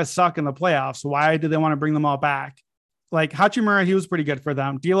these guys suck in the playoffs. Why do they want to bring them all back? Like Hachimura, he was pretty good for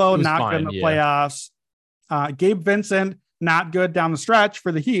them. D'Lo, not good in the playoffs. Gabe Vincent, not good down the stretch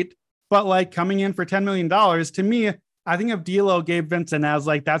for the Heat, but like coming in for $10 million, to me, I think of D'Lo, Gabe Vincent as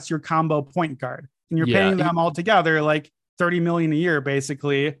like, that's your combo point guard. And you're paying them all together like $30 million a year,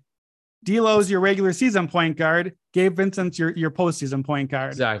 basically. D'Lo's your regular season point guard. Gabe Vincent's your postseason point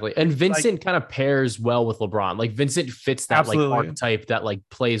guard. Exactly. And Vincent kind of pairs well with LeBron. Like Vincent fits that like archetype that like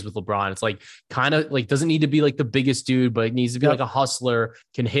plays with LeBron. It's like kind of like doesn't need to be like the biggest dude, but it needs to be like a hustler,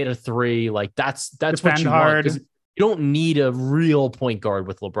 can hit a three. Like that's defend what you hard. want. You don't need a real point guard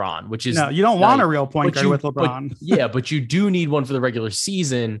with LeBron, which is you don't want a real point guard with LeBron. But you do need one for the regular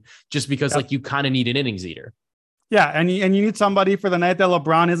season just because like you kind of need an innings eater. Yeah, and you need somebody for the night that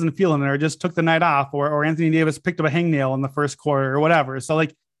LeBron isn't feeling it or just took the night off or Anthony Davis picked up a hangnail in the first quarter or whatever. So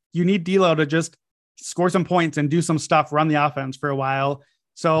like you need D'Lo to just score some points and do some stuff, run the offense for a while.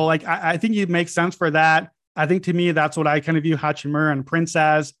 So like I think it makes sense for that. I think to me, that's what I kind of view Hachimura and Prince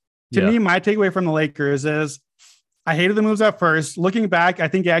as. To me, my takeaway from the Lakers is I hated the moves at first. Looking back, I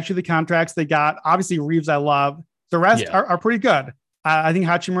think actually the contracts they got, obviously Reeves I love. The rest are pretty good. I think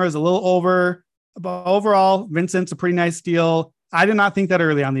Hachimura is a little over. But overall, Vincent's a pretty nice deal. I did not think that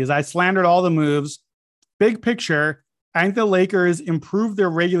early on these. I slandered all the moves. Big picture, I think the Lakers improved their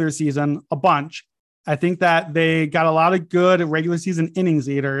regular season a bunch. I think that they got a lot of good regular season innings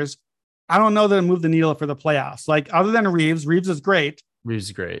eaters. I don't know that it moved the needle for the playoffs. Like other than Reeves is great. Reeves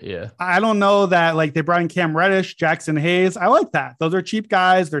is great, yeah. I don't know that like they brought in Cam Reddish, Jackson Hayes. I like that. Those are cheap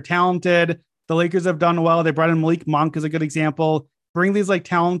guys. They're talented. The Lakers have done well. They brought in Malik Monk as a good example. Bring these like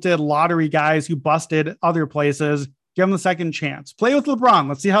talented lottery guys who busted other places, give them the second chance. Play with LeBron.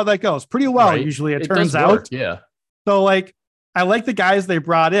 Let's see how that goes. Pretty well, usually it turns out. Yeah. So like, I like the guys they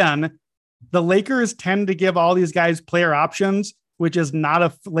brought in. The Lakers tend to give all these guys player options, which is not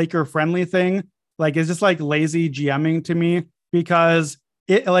a Laker friendly thing. Like it's just like lazy GMing to me because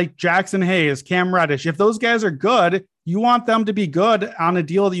it like Jackson Hayes, Cam Reddish, if those guys are good, you want them to be good on a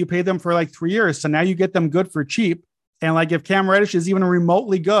deal that you paid them for like 3 years. So now you get them good for cheap. And like if Cam Reddish is even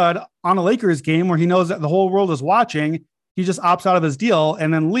remotely good on a Lakers game where he knows that the whole world is watching, he just opts out of his deal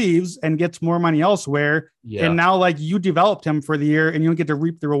and then leaves and gets more money elsewhere. Yeah. And now like you developed him for the year and you don't get to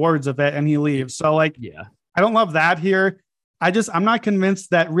reap the rewards of it and he leaves. So like, I don't love that here. I'm not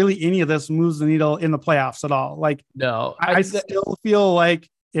convinced that really any of this moves the needle in the playoffs at all. Like, no, I still feel like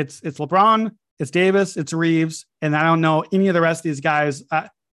it's LeBron, it's Davis, it's Reeves. And I don't know any of the rest of these guys.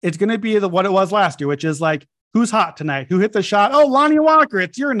 It's going to be what it was last year, which is like, who's hot tonight? Who hit the shot? Oh, Lonnie Walker,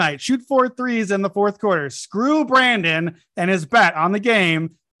 it's your night. Shoot 4 threes in the fourth quarter. Screw Brandon and his bet on the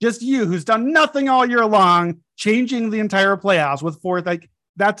game. Just you, who's done nothing all year long, changing the entire playoffs with fourth. Like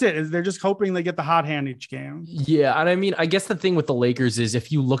that's it. They're just hoping they get the hot hand each game. Yeah. And I mean, I guess the thing with the Lakers is if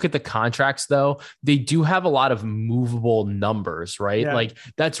you look at the contracts, though, they do have a lot of movable numbers, right? Yeah. Like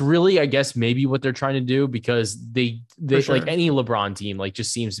that's really, I guess, maybe what they're trying to do because they like any LeBron team, like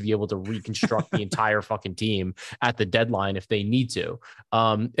just seems to be able to reconstruct the entire fucking team at the deadline if they need to.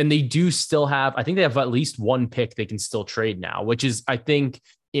 And they do still have, I think they have at least one pick they can still trade now, which is, I think,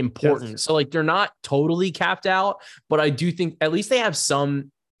 important. Yes. So like they're not totally capped out, but I do think at least they have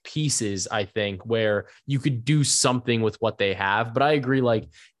some pieces, I think, where you could do something with what they have. But I agree, like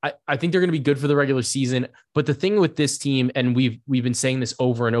I think they're going to be good for the regular season. But the thing with this team, and we've been saying this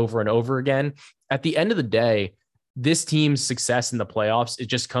over and over and over again, at the end of the day, this team's success in the playoffs, it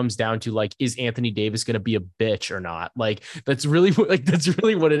just comes down to like, is Anthony Davis going to be a bitch or not? Like, that's really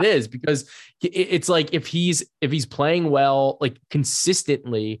what it is, because it's like, if he's playing well, like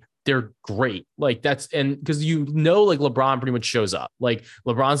consistently, they're great. Like and because like LeBron pretty much shows up. Like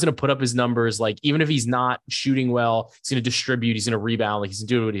LeBron's going to put up his numbers. Like even if he's not shooting well, he's going to distribute, he's going to rebound, like he's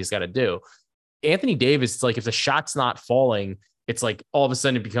doing what he's got to do. Anthony Davis, it's like if the shot's not falling, it's like all of a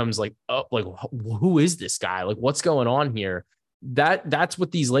sudden it becomes like, oh, like who is this guy? Like what's going on here? That's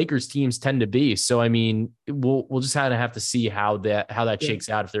what these Lakers teams tend to be. So I mean, we'll just kind of have to see how that shakes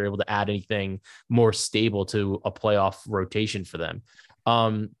out, if they're able to add anything more stable to a playoff rotation for them.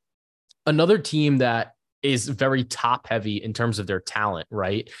 Another team that is very top heavy in terms of their talent,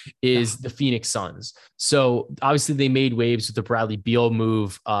 right, is the Phoenix Suns. So obviously they made waves with the Bradley Beal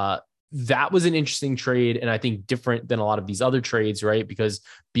move that was an interesting trade. And I think different than a lot of these other trades, right? Because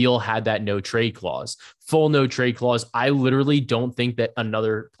Beal had that no trade clause, full no trade clause. I literally don't think that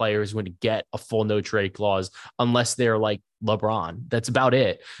another player is going to get a full no trade clause unless they're like LeBron. That's about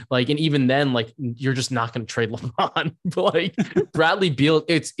it. Like, and even then, like, you're just not going to trade LeBron. But like Bradley Beal,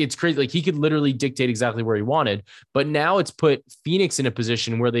 it's crazy. Like, he could literally dictate exactly where he wanted. But now it's put Phoenix in a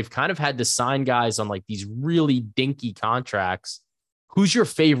position where they've kind of had to sign guys on like these really dinky contracts. Who's your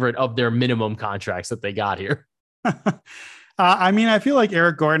favorite of their minimum contracts that they got here? I mean, I feel like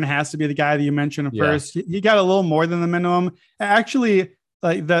Eric Gordon has to be the guy that you mentioned first. He got a little more than the minimum. Actually,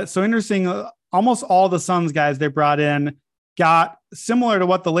 like that. So interesting. Almost all the Suns guys they brought in got similar to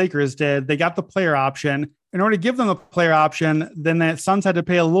what the Lakers did. They got the player option. In order to give them the player option, then the Suns had to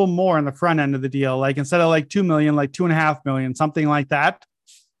pay a little more on the front end of the deal. Like instead of like $2 million, like $2.5 million, something like that.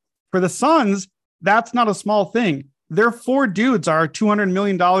 For the Suns, that's not a small thing. Their 4 dudes are $200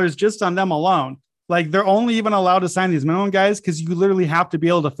 million just on them alone. Like they're only even allowed to sign these minimum guys because you literally have to be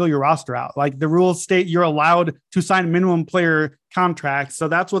able to fill your roster out. Like the rules state you're allowed to sign minimum player contracts. So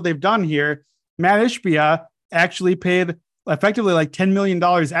that's what they've done here. Matt Ishbia actually paid effectively like $10 million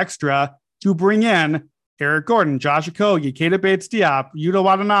extra to bring in Eric Gordon, Josh Okogie, Keita Bates-Diop, Yuta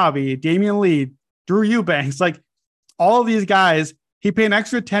Watanabe, Damian Lee, Drew Eubanks. Like all of these guys, he paid an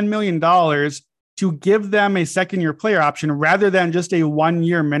extra $10 million to give them a second-year player option rather than just a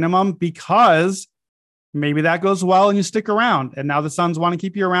 1-year minimum, because maybe that goes well and you stick around. And now the Suns want to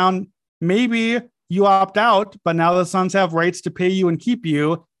keep you around. Maybe you opt out, but now the Suns have rights to pay you and keep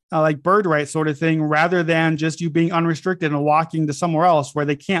you, like bird right sort of thing, rather than just you being unrestricted and walking to somewhere else where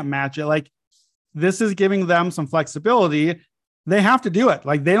they can't match it. Like this is giving them some flexibility. They have to do it.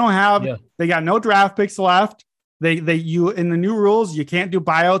 Like they don't have, they got no draft picks left. You in the new rules, you can't do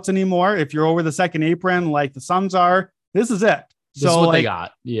buyouts anymore. If you're over the second apron, like the Suns are, this is it. This is what they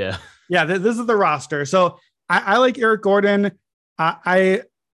got. Yeah. Yeah. This is the roster. So I like Eric Gordon. I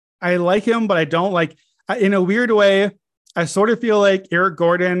like him, but I don't like, in a weird way. I sort of feel like Eric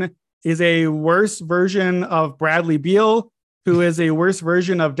Gordon is a worse version of Bradley Beal, who is a worse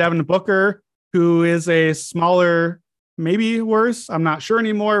version of Devin Booker, who is a smaller, maybe worse, I'm not sure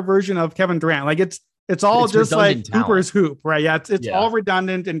anymore, version of Kevin Durant. Like it's all just like talent. Hooper's hoop, right? Yeah, it's all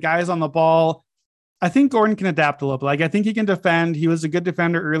redundant and guys on the ball. I think Gordon can adapt a little bit. Like I think he can defend. He was a good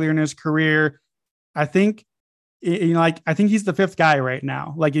defender earlier in his career. I think, I think he's the 5th guy right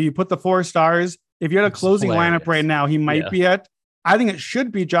now. Like if you put the 4 stars, if you had a closing lineup right now, he might be it. I think it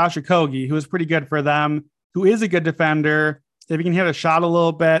should be Josh Okogie, who is pretty good for them, who is a good defender. If he can hit a shot a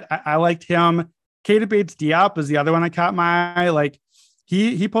little bit, I liked him. Keita Bates-Diop is the other one that caught my eye. Like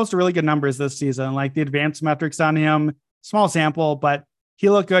he posted really good numbers this season. Like the advanced metrics on him, small sample, but he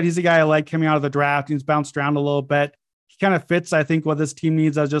looked good. He's a guy I like coming out of the draft. He's bounced around a little bit. He kind of fits, I think, what this team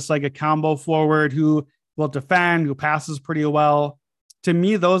needs as just like a combo forward who will defend, who passes pretty well. To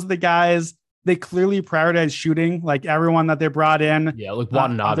me, those are the guys. They clearly prioritize shooting, like everyone that they brought in. Yeah, like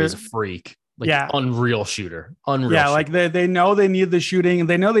Watanabe is a freak. Like unreal shooter. Unreal. Yeah, shooter. Like they know they need the shooting.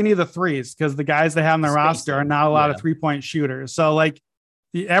 They know they need the threes because the guys they have on the roster are not a lot of 3-point shooters. So like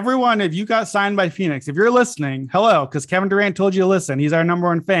everyone, if you got signed by Phoenix, if you're listening, hello, because Kevin Durant told you to listen. He's our number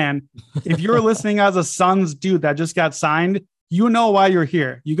 1 fan. If you're listening as a Suns dude that just got signed, you know why you're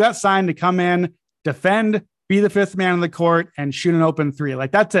here. You got signed to come in, defend, be the 5th man on the court, and shoot an open 3.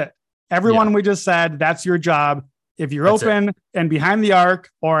 Like that's it. Everyone we just said, that's your job. If you're open and behind the arc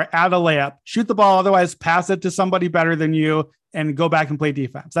or at a layup, shoot the ball. Otherwise, pass it to somebody better than you and go back and play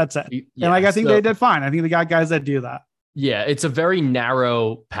defense. That's it. Yeah, and I think they did fine. I think they got guys that do that. Yeah, it's a very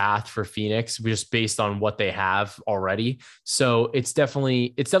narrow path for Phoenix, just based on what they have already. So it's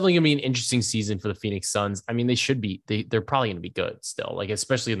definitely going to be an interesting season for the Phoenix Suns. I mean, they're probably going to be good still, like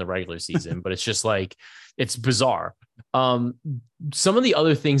especially in the regular season. But it's just like it's bizarre. Some of the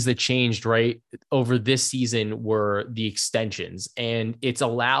other things that changed right over this season were the extensions, and it's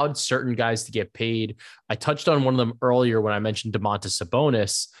allowed certain guys to get paid. I touched on one of them earlier when I mentioned Domantas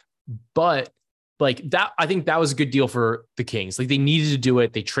Sabonis, but like that, I think that was a good deal for the Kings. Like they needed to do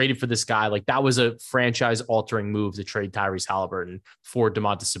it. They traded for this guy. Like that was a franchise altering move to trade Tyrese Halliburton for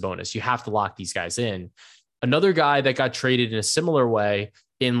Domantas Sabonis. You have to lock these guys in. Another guy that got traded in a similar way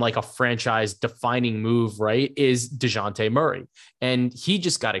in like a franchise defining move, right, is DeJounte Murray. And he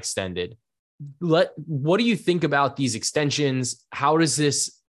just got extended. What do you think about these extensions? How does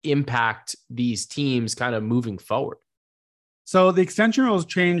this impact these teams kind of moving forward? So the extension rules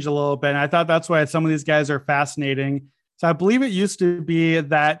changed a little bit. And I thought that's why some of these guys are fascinating. So I believe it used to be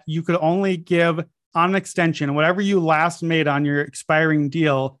that you could only give on an extension, whatever you last made on your expiring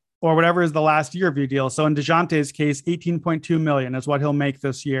deal or whatever is the last year of your deal. So in DeJounte's case, $18.2 million is what he'll make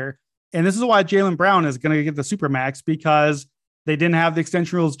this year. And this is why Jaylen Brown is going to get the Supermax, because they didn't have the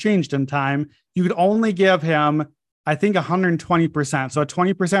extension rules changed in time. You could only give him, I think, 120%. So a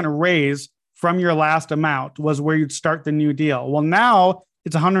 20% raise from your last amount was where you'd start the new deal. Well, now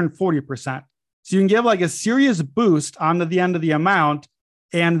it's 140%. So you can give like a serious boost onto the end of the amount.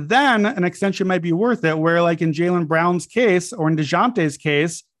 And then an extension might be worth it, where like in Jaylen Brown's case or in DeJounte's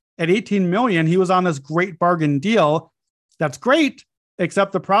case, at 18 million, he was on this great bargain deal. That's great.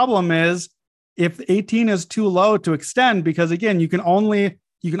 Except the problem is if 18 is too low to extend, because again, you can only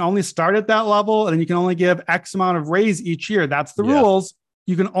start at that level and you can only give X amount of raise each year. That's the rules.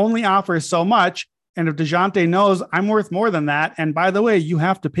 You can only offer so much. And if DeJounte knows I'm worth more than that, and by the way, you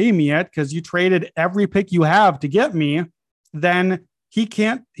have to pay me it because you traded every pick you have to get me, then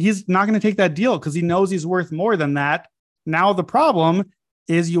he's not going to take that deal because he knows he's worth more than that. Now the problem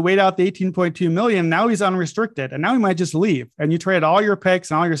is you wait out the 18.2 million. Now he's unrestricted and now he might just leave, and you trade all your picks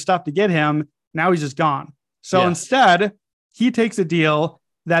and all your stuff to get him. Now he's just gone. So instead he takes a deal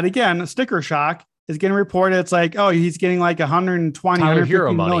that, again, sticker shock is getting reported. It's like, oh, he's getting like 120,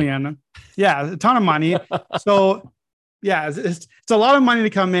 150 million. Yeah. A ton of money. So yeah, it's a lot of money to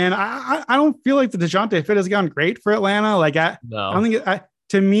come in. I don't feel like the DeJounte fit has gone great for Atlanta. Like I don't think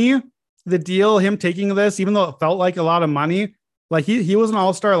to me, the deal, him taking this, even though it felt like a lot of money, like he was an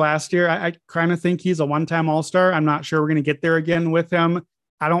all-star last year. I kind of think he's a one-time all-star. I'm not sure we're going to get there again with him.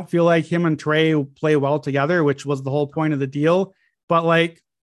 I don't feel like him and Trey play well together, which was the whole point of the deal. But like,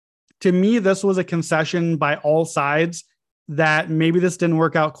 to me, this was a concession by all sides that maybe this didn't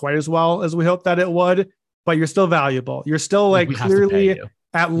work out quite as well as we hoped that it would, but you're still valuable. You're still like clearly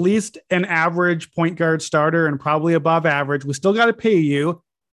at least an average point guard starter and probably above average. We still got to pay you,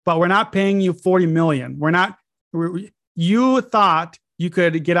 but we're not paying you 40 million. You thought you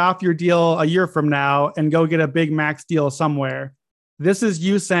could get off your deal a year from now and go get a big max deal somewhere. This is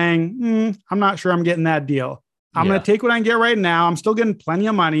you saying, I'm not sure I'm getting that deal. I'm going to take what I can get right now. I'm still getting plenty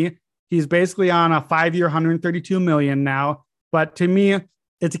of money. He's basically on a 5-year, 132 million now. But to me,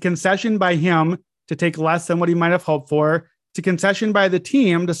 it's a concession by him to take less than what he might have hoped for. It's a concession by the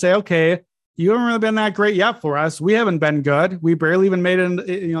team to say, okay, you haven't really been that great yet for us. We haven't been good. We barely even made it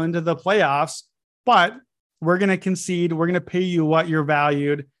into the playoffs, but we're going to concede. We're going to pay you what you're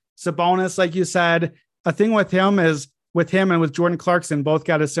valued. Sabonis, like you said, a thing with him is with him and with Jordan Clarkson, both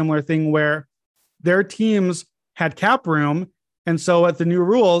got a similar thing where their teams had cap room. And so at the new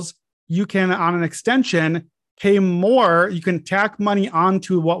rules, you can, on an extension, pay more. You can tack money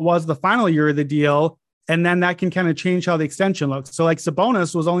onto what was the final year of the deal. And then that can kind of change how the extension looks. So like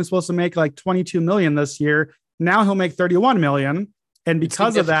Sabonis was only supposed to make like 22 million this year. Now he'll make 31 million. And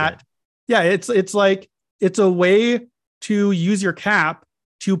because of that, it's like, it's a way to use your cap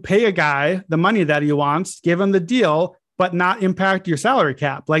to pay a guy the money that he wants, give him the deal, but not impact your salary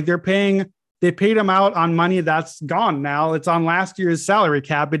cap. Like they paid him out on money that's gone now. It's on last year's salary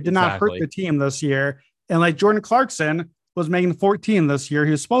cap. It did not hurt the team this year. And like Jordan Clarkson was making 14 this year.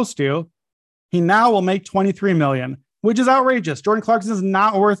 He was supposed to. He now will make 23 million, which is outrageous. Jordan Clarkson is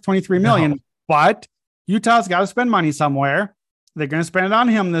not worth 23 million, but Utah's got to spend money somewhere. They're going to spend it on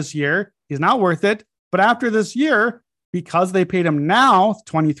him this year. He's not worth it. But after this year, because they paid him now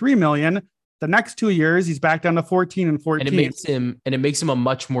 23 million, the next 2 years, he's back down to 14 and 14. And it makes him a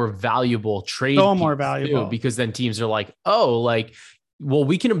much more valuable trade. So more valuable. Too, because then teams are like, well,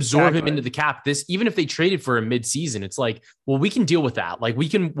 we can absorb him into the cap. Even if they traded for a mid-season, it's like, well, we can deal with that. Like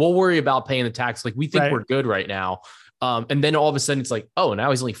we'll worry about paying the tax. Like we think we're good right now. And then all of a sudden it's like, oh,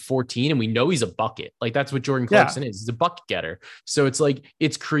 now he's only 14 and we know he's a bucket. Like that's what Jordan Clarkson is. He's a bucket getter. So it's like,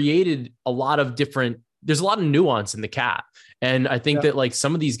 it's created a lot of there's a lot of nuance in the cap. And I think that like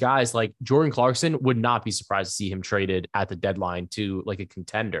some of these guys like Jordan Clarkson would not be surprised to see him traded at the deadline to like a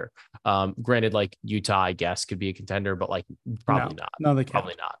contender. Granted, like Utah, I guess could be a contender, but like probably not. No, they can't.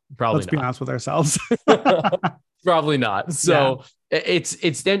 Probably not. Probably Let's be honest with ourselves. Probably not. So it's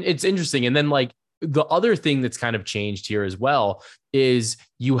interesting. And then like the other thing that's kind of changed here as well is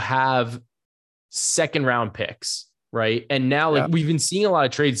you have second round picks, right? And now like we've been seeing a lot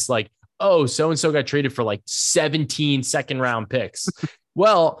of trades like, oh, so-and-so got traded for like 17 second round picks.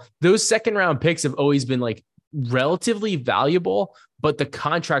 Well, those second round picks have always been like relatively valuable, but the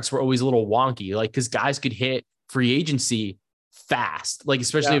contracts were always a little wonky, like because guys could hit free agency fast, like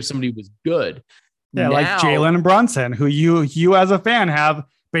especially if somebody was good. Yeah, now, like Jalen Brunson, who you as a fan have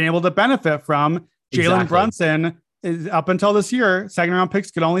been able to benefit from. Jalen Brunson is up until this year, second round picks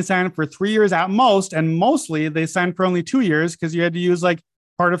could only sign for 3 years at most. And mostly they signed for only 2 years because you had to use like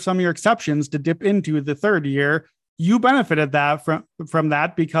part of some of your exceptions to dip into the third year. You benefited that from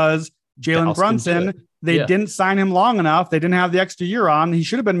that because Jalen Brunson They Yeah. didn't sign him long enough. They didn't have the extra year on. He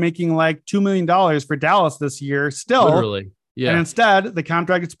should have been making like $2 million for Dallas this year still. Literally. And Yeah. instead, the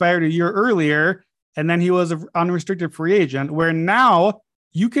contract expired a year earlier. And then he was an unrestricted free agent, where now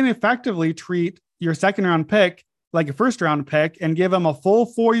you can effectively treat your second round pick like a first round pick and give him a full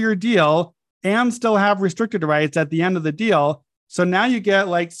 4-year deal and still have restricted rights at the end of the deal. So now you get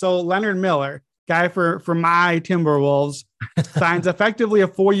Leonard Miller, guy for my Timberwolves, signs effectively a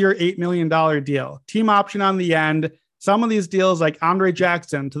 4-year, $8 million deal, team option on the end. Some of these deals like Andre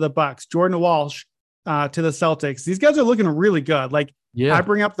Jackson to the Bucks, Jordan Walsh to the Celtics. These guys are looking really good. I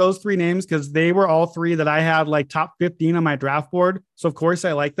bring up those 3 names because they were all 3 that I had like top 15 on my draft board. So of course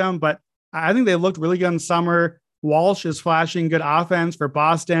I like them, but I think they looked really good in summer. Walsh is flashing good offense for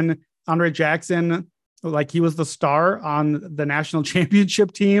Boston. Andre Jackson, he was the star on the national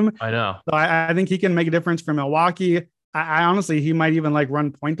championship team. I know. So I think he can make a difference for Milwaukee. I honestly, he might even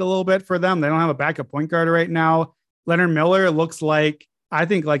run point a little bit for them. They don't have a backup point guard right now. Leonard Miller looks I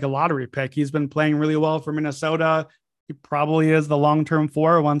think a lottery pick. He's been playing really well for Minnesota. He probably is the long-term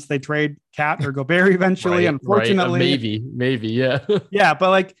 4 once they trade Cat or Gobert eventually. Right, unfortunately, maybe. Yeah. Yeah.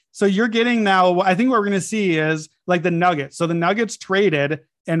 But so you're getting now, I think what we're going to see is the Nuggets. So the Nuggets traded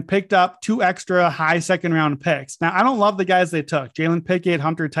and picked up 2 extra high second round picks. Now, I don't love the guys they took. Jalen Pickett,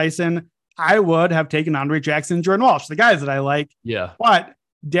 Hunter Tyson. I would have taken Andre Jackson, Jordan Walsh, the guys that I like. Yeah. But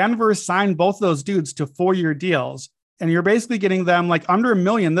Denver signed both those dudes to 4-year deals. And you're basically getting them under $1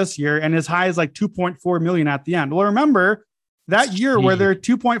 million this year and as high as $2.4 million at the end. Well, remember that year where they're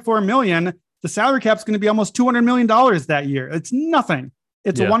 $2.4 million, the salary cap is going to be almost $200 million that year. It's nothing.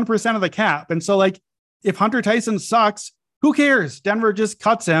 It's 1% of the cap. And so if Hunter Tyson sucks, who cares? Denver just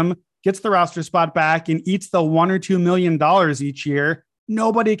cuts him, gets the roster spot back, and eats the $1 or $2 million each year.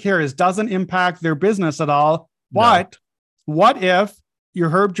 Nobody cares. Doesn't impact their business at all. No. But what if you're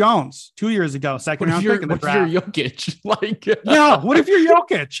Herb Jones 2 years ago, second round pick in the draft? What if you're Jokic? Yeah, what if you're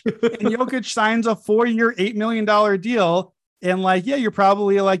Jokic? And Jokic signs a 4-year, $8 million deal. And you're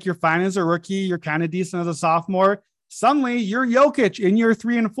probably you're fine as a rookie. You're kind of decent as a sophomore. Suddenly you're Jokic in year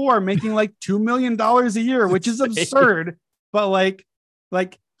 3 and 4, making $2 million a year, which is absurd. But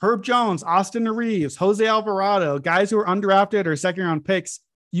Herb Jones, Austin Reeves, Jose Alvarado, guys who are undrafted or second round picks,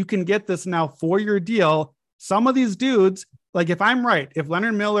 you can get this now 4-year deal. Some of these dudes, if I'm right, if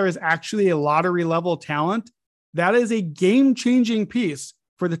Leonard Miller is actually a lottery level talent, that is a game changing piece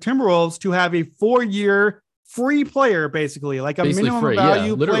for the Timberwolves to have a 4-year free player, basically minimum free,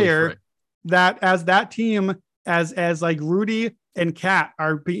 value player free. That as that team, as Rudy and Cat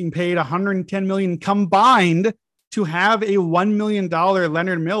are being paid $110 million combined to have a $1 million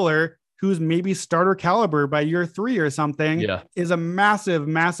Leonard Miller, who's maybe starter caliber by year 3 or something, is a massive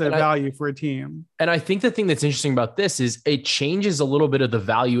value for a team. And I think the thing that's interesting about this is it changes a little bit of the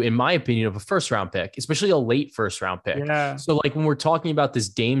value, in my opinion, of a first round pick, especially a late first round pick. Yeah. So when we're talking about this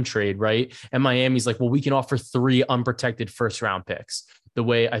Dame trade, right? And Miami's well, we can offer 3 unprotected first round picks. The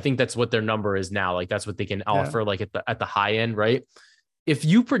way I think that's what their number is now. That's what they can offer at the high end, right? If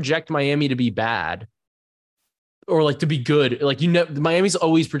you project Miami to be bad, or to be good, Miami's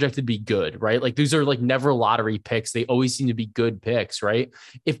always projected to be good, right? These are never lottery picks. They always seem to be good picks, right?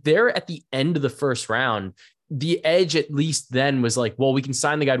 If they're at the end of the first round, the edge at least then was well, we can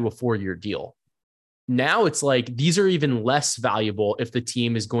sign the guy to a 4-year deal. Now it's these are even less valuable if the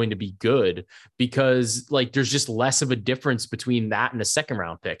team is going to be good, because there's just less of a difference between that and a second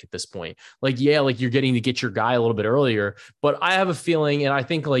round pick at this point. You're getting to get your guy a little bit earlier, but I have a feeling, and I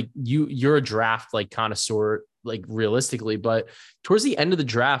think you're a draft connoisseur, realistically, but towards the end of the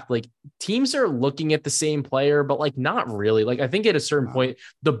draft, teams are looking at the same player, but not really. I think at a certain point,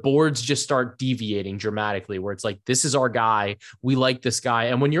 the boards just start deviating dramatically, where it's this is our guy. We like this guy.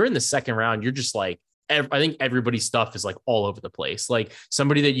 And when you're in the second round, you're just I think everybody's stuff is all over the place.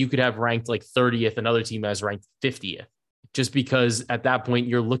 Somebody that you could have ranked 30th, another team has ranked 50th, just because at that point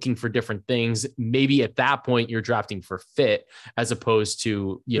you're looking for different things. Maybe at that point you're drafting for fit as opposed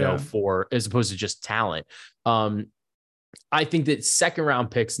to, as opposed to just talent. I think that second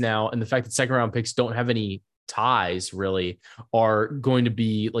round picks now, and the fact that second round picks don't have any ties really, are going to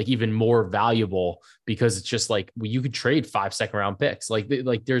be even more valuable, because it's just you could trade 5 second round picks.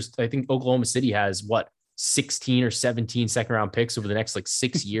 There's, I think Oklahoma City has 16 or 17 second round picks over the next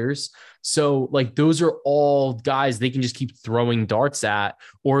 6 years. So those are all guys they can just keep throwing darts at,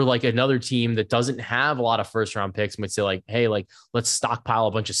 or another team that doesn't have a lot of first round picks might say hey, let's stockpile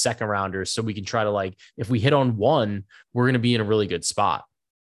a bunch of second rounders so we can try to if we hit on one, we're going to be in a really good spot.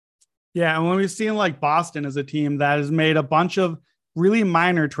 Yeah. And when we've seen Boston as a team that has made a bunch of really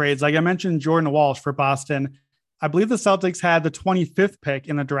minor trades, I mentioned Jordan Walsh for Boston. I believe the Celtics had the 25th pick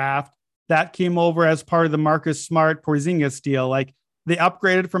in the draft. that came over as part of the Marcus Smart Porzingis deal. Like they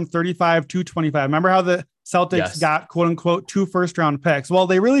upgraded from 35 to 25. Remember how the Celtics got quote unquote 2 first round picks? Well,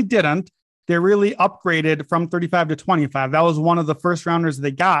 they really didn't. They really upgraded from 35 to 25. That was one of the first rounders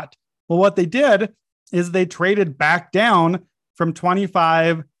they got. Well, what they did is they traded back down from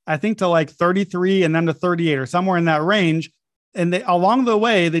 25, I think, to like 33 and then to 38 or somewhere in that range. And they, along the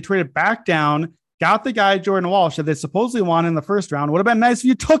way, they traded back down, got the guy Jordan Walsh that they supposedly wanted in the first round. Would have been nice if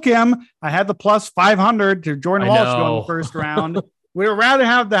you took him. I had the plus 500 to Jordan Walsh go in the first round. We'd rather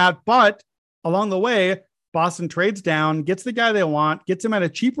have that. But along the way, Boston trades down, gets the guy they want, gets him at a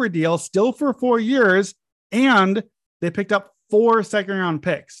cheaper deal, still for 4 years. And they picked up 4 second round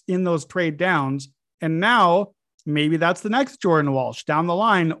picks in those trade downs. And now maybe that's the next Jordan Walsh down the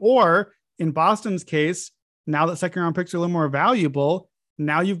line. Or in Boston's case, now that second round picks are a little more valuable,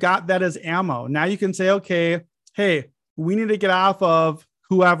 now you've got that as ammo. Now you can say, okay, hey, we need to get off of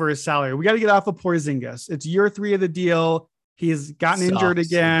whoever's salary. We got to get off of Porzingis. It's year 3 of the deal. He's gotten injured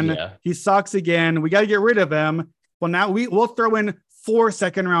again. Yeah. He sucks again. We got to get rid of him. Well, now we'll throw in 4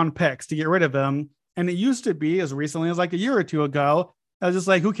 second round picks to get rid of him. And it used to be as recently as like a year or two ago, I was just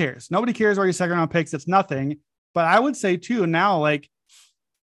like, who cares? Nobody cares about your second round picks. It's nothing. But I would say too, now, like,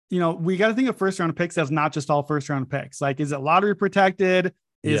 you know, we got to think of first round picks as not just all first round picks. Like, is it lottery protected?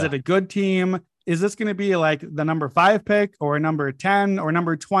 Is it a good team? Is this going to be like the number 5 pick or a number 10 or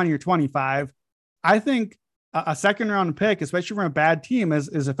number 20 or 25? I think a second round pick, especially from a bad team, is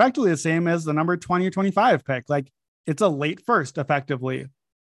effectively the same as the number 20 or 25 pick. Like, it's a late first effectively,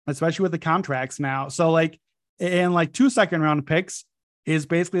 especially with the contracts now. So like, and like 2 second round picks is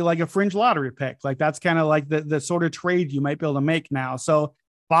basically like a fringe lottery pick. Like that's kind of like the sort of trade you might be able to make now. So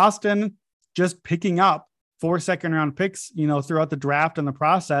Boston just picking up 4 second round picks, you know, throughout the draft and the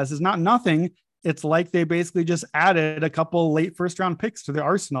process is not nothing. It's like they basically just added a couple late first round picks to the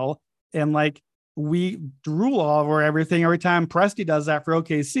arsenal. And like, we drool all over everything every time Presti does that for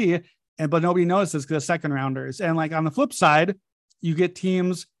OKC, but nobody notices because second rounders. And like on the flip side, you get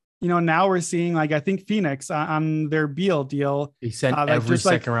teams, you know, now we're seeing like, I think Phoenix on their Beal deal. He sent every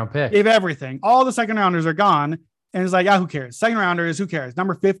second round pick. Gave everything. All the second rounders are gone. And it's like, who cares? Second rounders, who cares?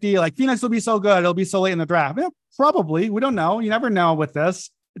 Number 50, like Phoenix will be so good. It'll be so late in the draft. Yeah, probably. We don't know. You never know with this.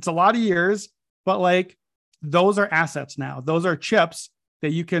 It's a lot of years, but like those are assets now. Those are chips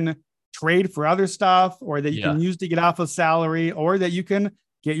that you can trade for other stuff or that you can use to get off of salary, or that you can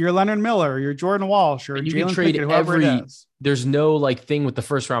get your Leonard Miller or your Jordan Walsh or Jalen Pickett, whoever it is. There's no like thing with the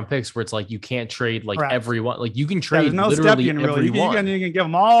first round picks where it's like you can't trade like everyone. Like you can trade no literally everyone. Really. You can give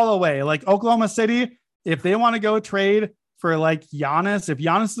them all away. Like Oklahoma City, if they want to go trade for like Giannis, if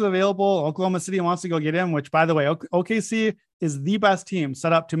Giannis is available, Oklahoma City wants to go get him, which by the way, OKC is the best team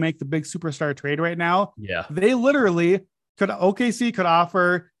set up to make the big superstar trade right now. Yeah. They literally OKC could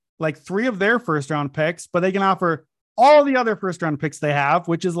offer like 3 of their first round picks, but they can offer all the other first round picks they have,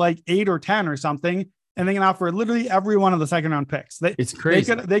 which is like 8 or 10 or something. And they can offer literally every one of the second round picks. It's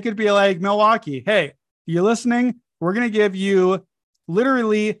crazy. They could be like Milwaukee. Hey, you listening? We're going to give you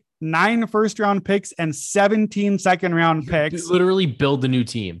literally 9 first round picks and 17 second round picks. Literally build a new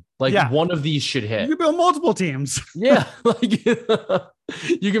team. Like one of these should hit. You can build multiple teams. Yeah. Like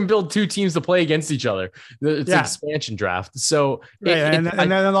you can build 2 teams to play against each other. It's an expansion draft. So and then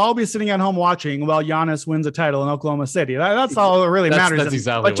they'll all be sitting at home watching while Giannis wins a title in Oklahoma City. That's all that really matters. That's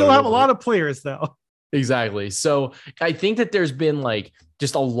exactly. But you'll have a lot of players though. Exactly. So I think that there's been like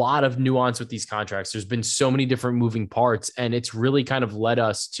just a lot of nuance with these contracts. There's been so many different moving parts, and it's really kind of led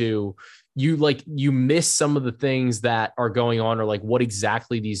us to you miss some of the things that are going on, or like what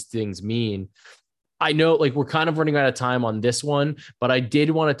exactly these things mean. I know like we're kind of running out of time on this one, but I did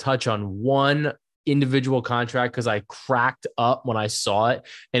want to touch on one individual contract because I cracked up when I saw it,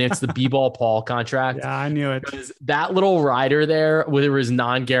 and it's the B-Ball Paul contract. Yeah, I knew it. That little rider there, where it was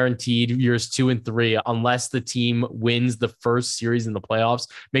non-guaranteed years 2 and 3, unless the team wins the first series in the playoffs,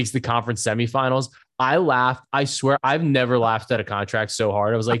 makes the conference semifinals. I laughed. I swear I've never laughed at a contract so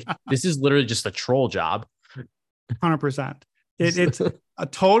hard. I was like, this is literally just a troll job. 100%. It's a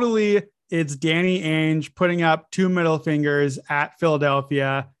totally, it's Danny Ainge putting up 2 middle fingers at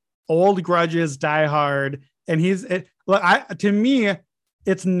Philadelphia. Old grudges die hard. And to me,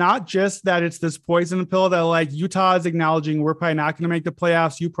 it's not just that it's this poison pill that like Utah is acknowledging we're probably not going to make the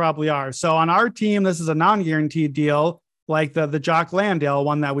playoffs. You probably are. So on our team, this is a non-guaranteed deal, like the Jock Landale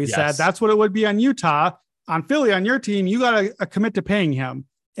one that we said. That's what it would be on Utah. On Philly, on your team, you got to commit to paying him.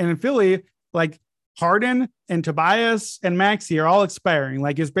 And in Philly, like Harden and Tobias and Maxey are all expiring.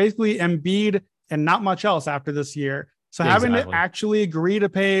 Like it's basically Embiid and not much else after this year. So having to actually agree to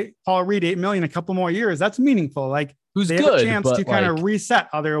pay Paul Reed $8 million a couple more years, that's meaningful. Like who's they have a good, chance but to kind of reset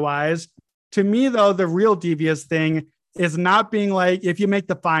otherwise. To me, though, the real devious thing is not being like, if you make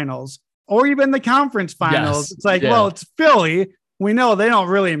the finals or even the conference finals, it's like, well, it's Philly. We know they don't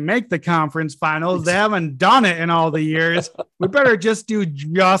really make the conference finals. They haven't done it in all the years. We better just do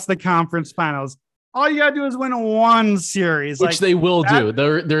just the conference finals. All you gotta do is win one series, which they will do.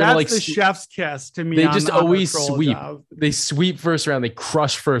 They're that's like the chef's kiss to me. They just always sweep. Job. They sweep first round. They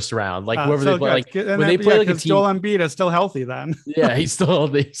crush first round. Like whoever so they play. Good. Like when they play like a team. Joel Embiid is still healthy then. Yeah, he's still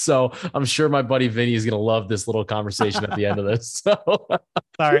healthy. So I'm sure my buddy Vinny is gonna love this little conversation at the end of this. So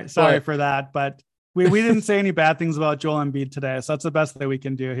sorry for that, but we didn't say any bad things about Joel Embiid today, so that's the best that we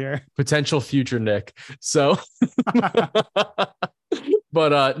can do here. Potential future Nick. So.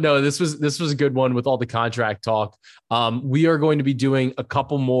 But no, this was a good one with all the contract talk. We are going to be doing a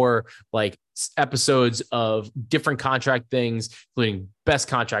couple more like episodes of different contract things, including best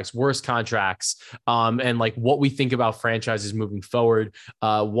contracts, worst contracts, and like what we think about franchises moving forward.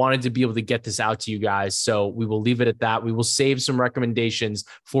 Wanted to be able to get this out to you guys, so we will leave it at that. We will save some recommendations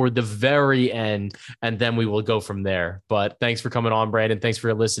for the very end, and then we will go from there. But thanks for coming on, Brandon. Thanks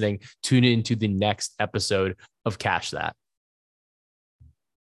for listening. Tune in to the next episode of Catch That.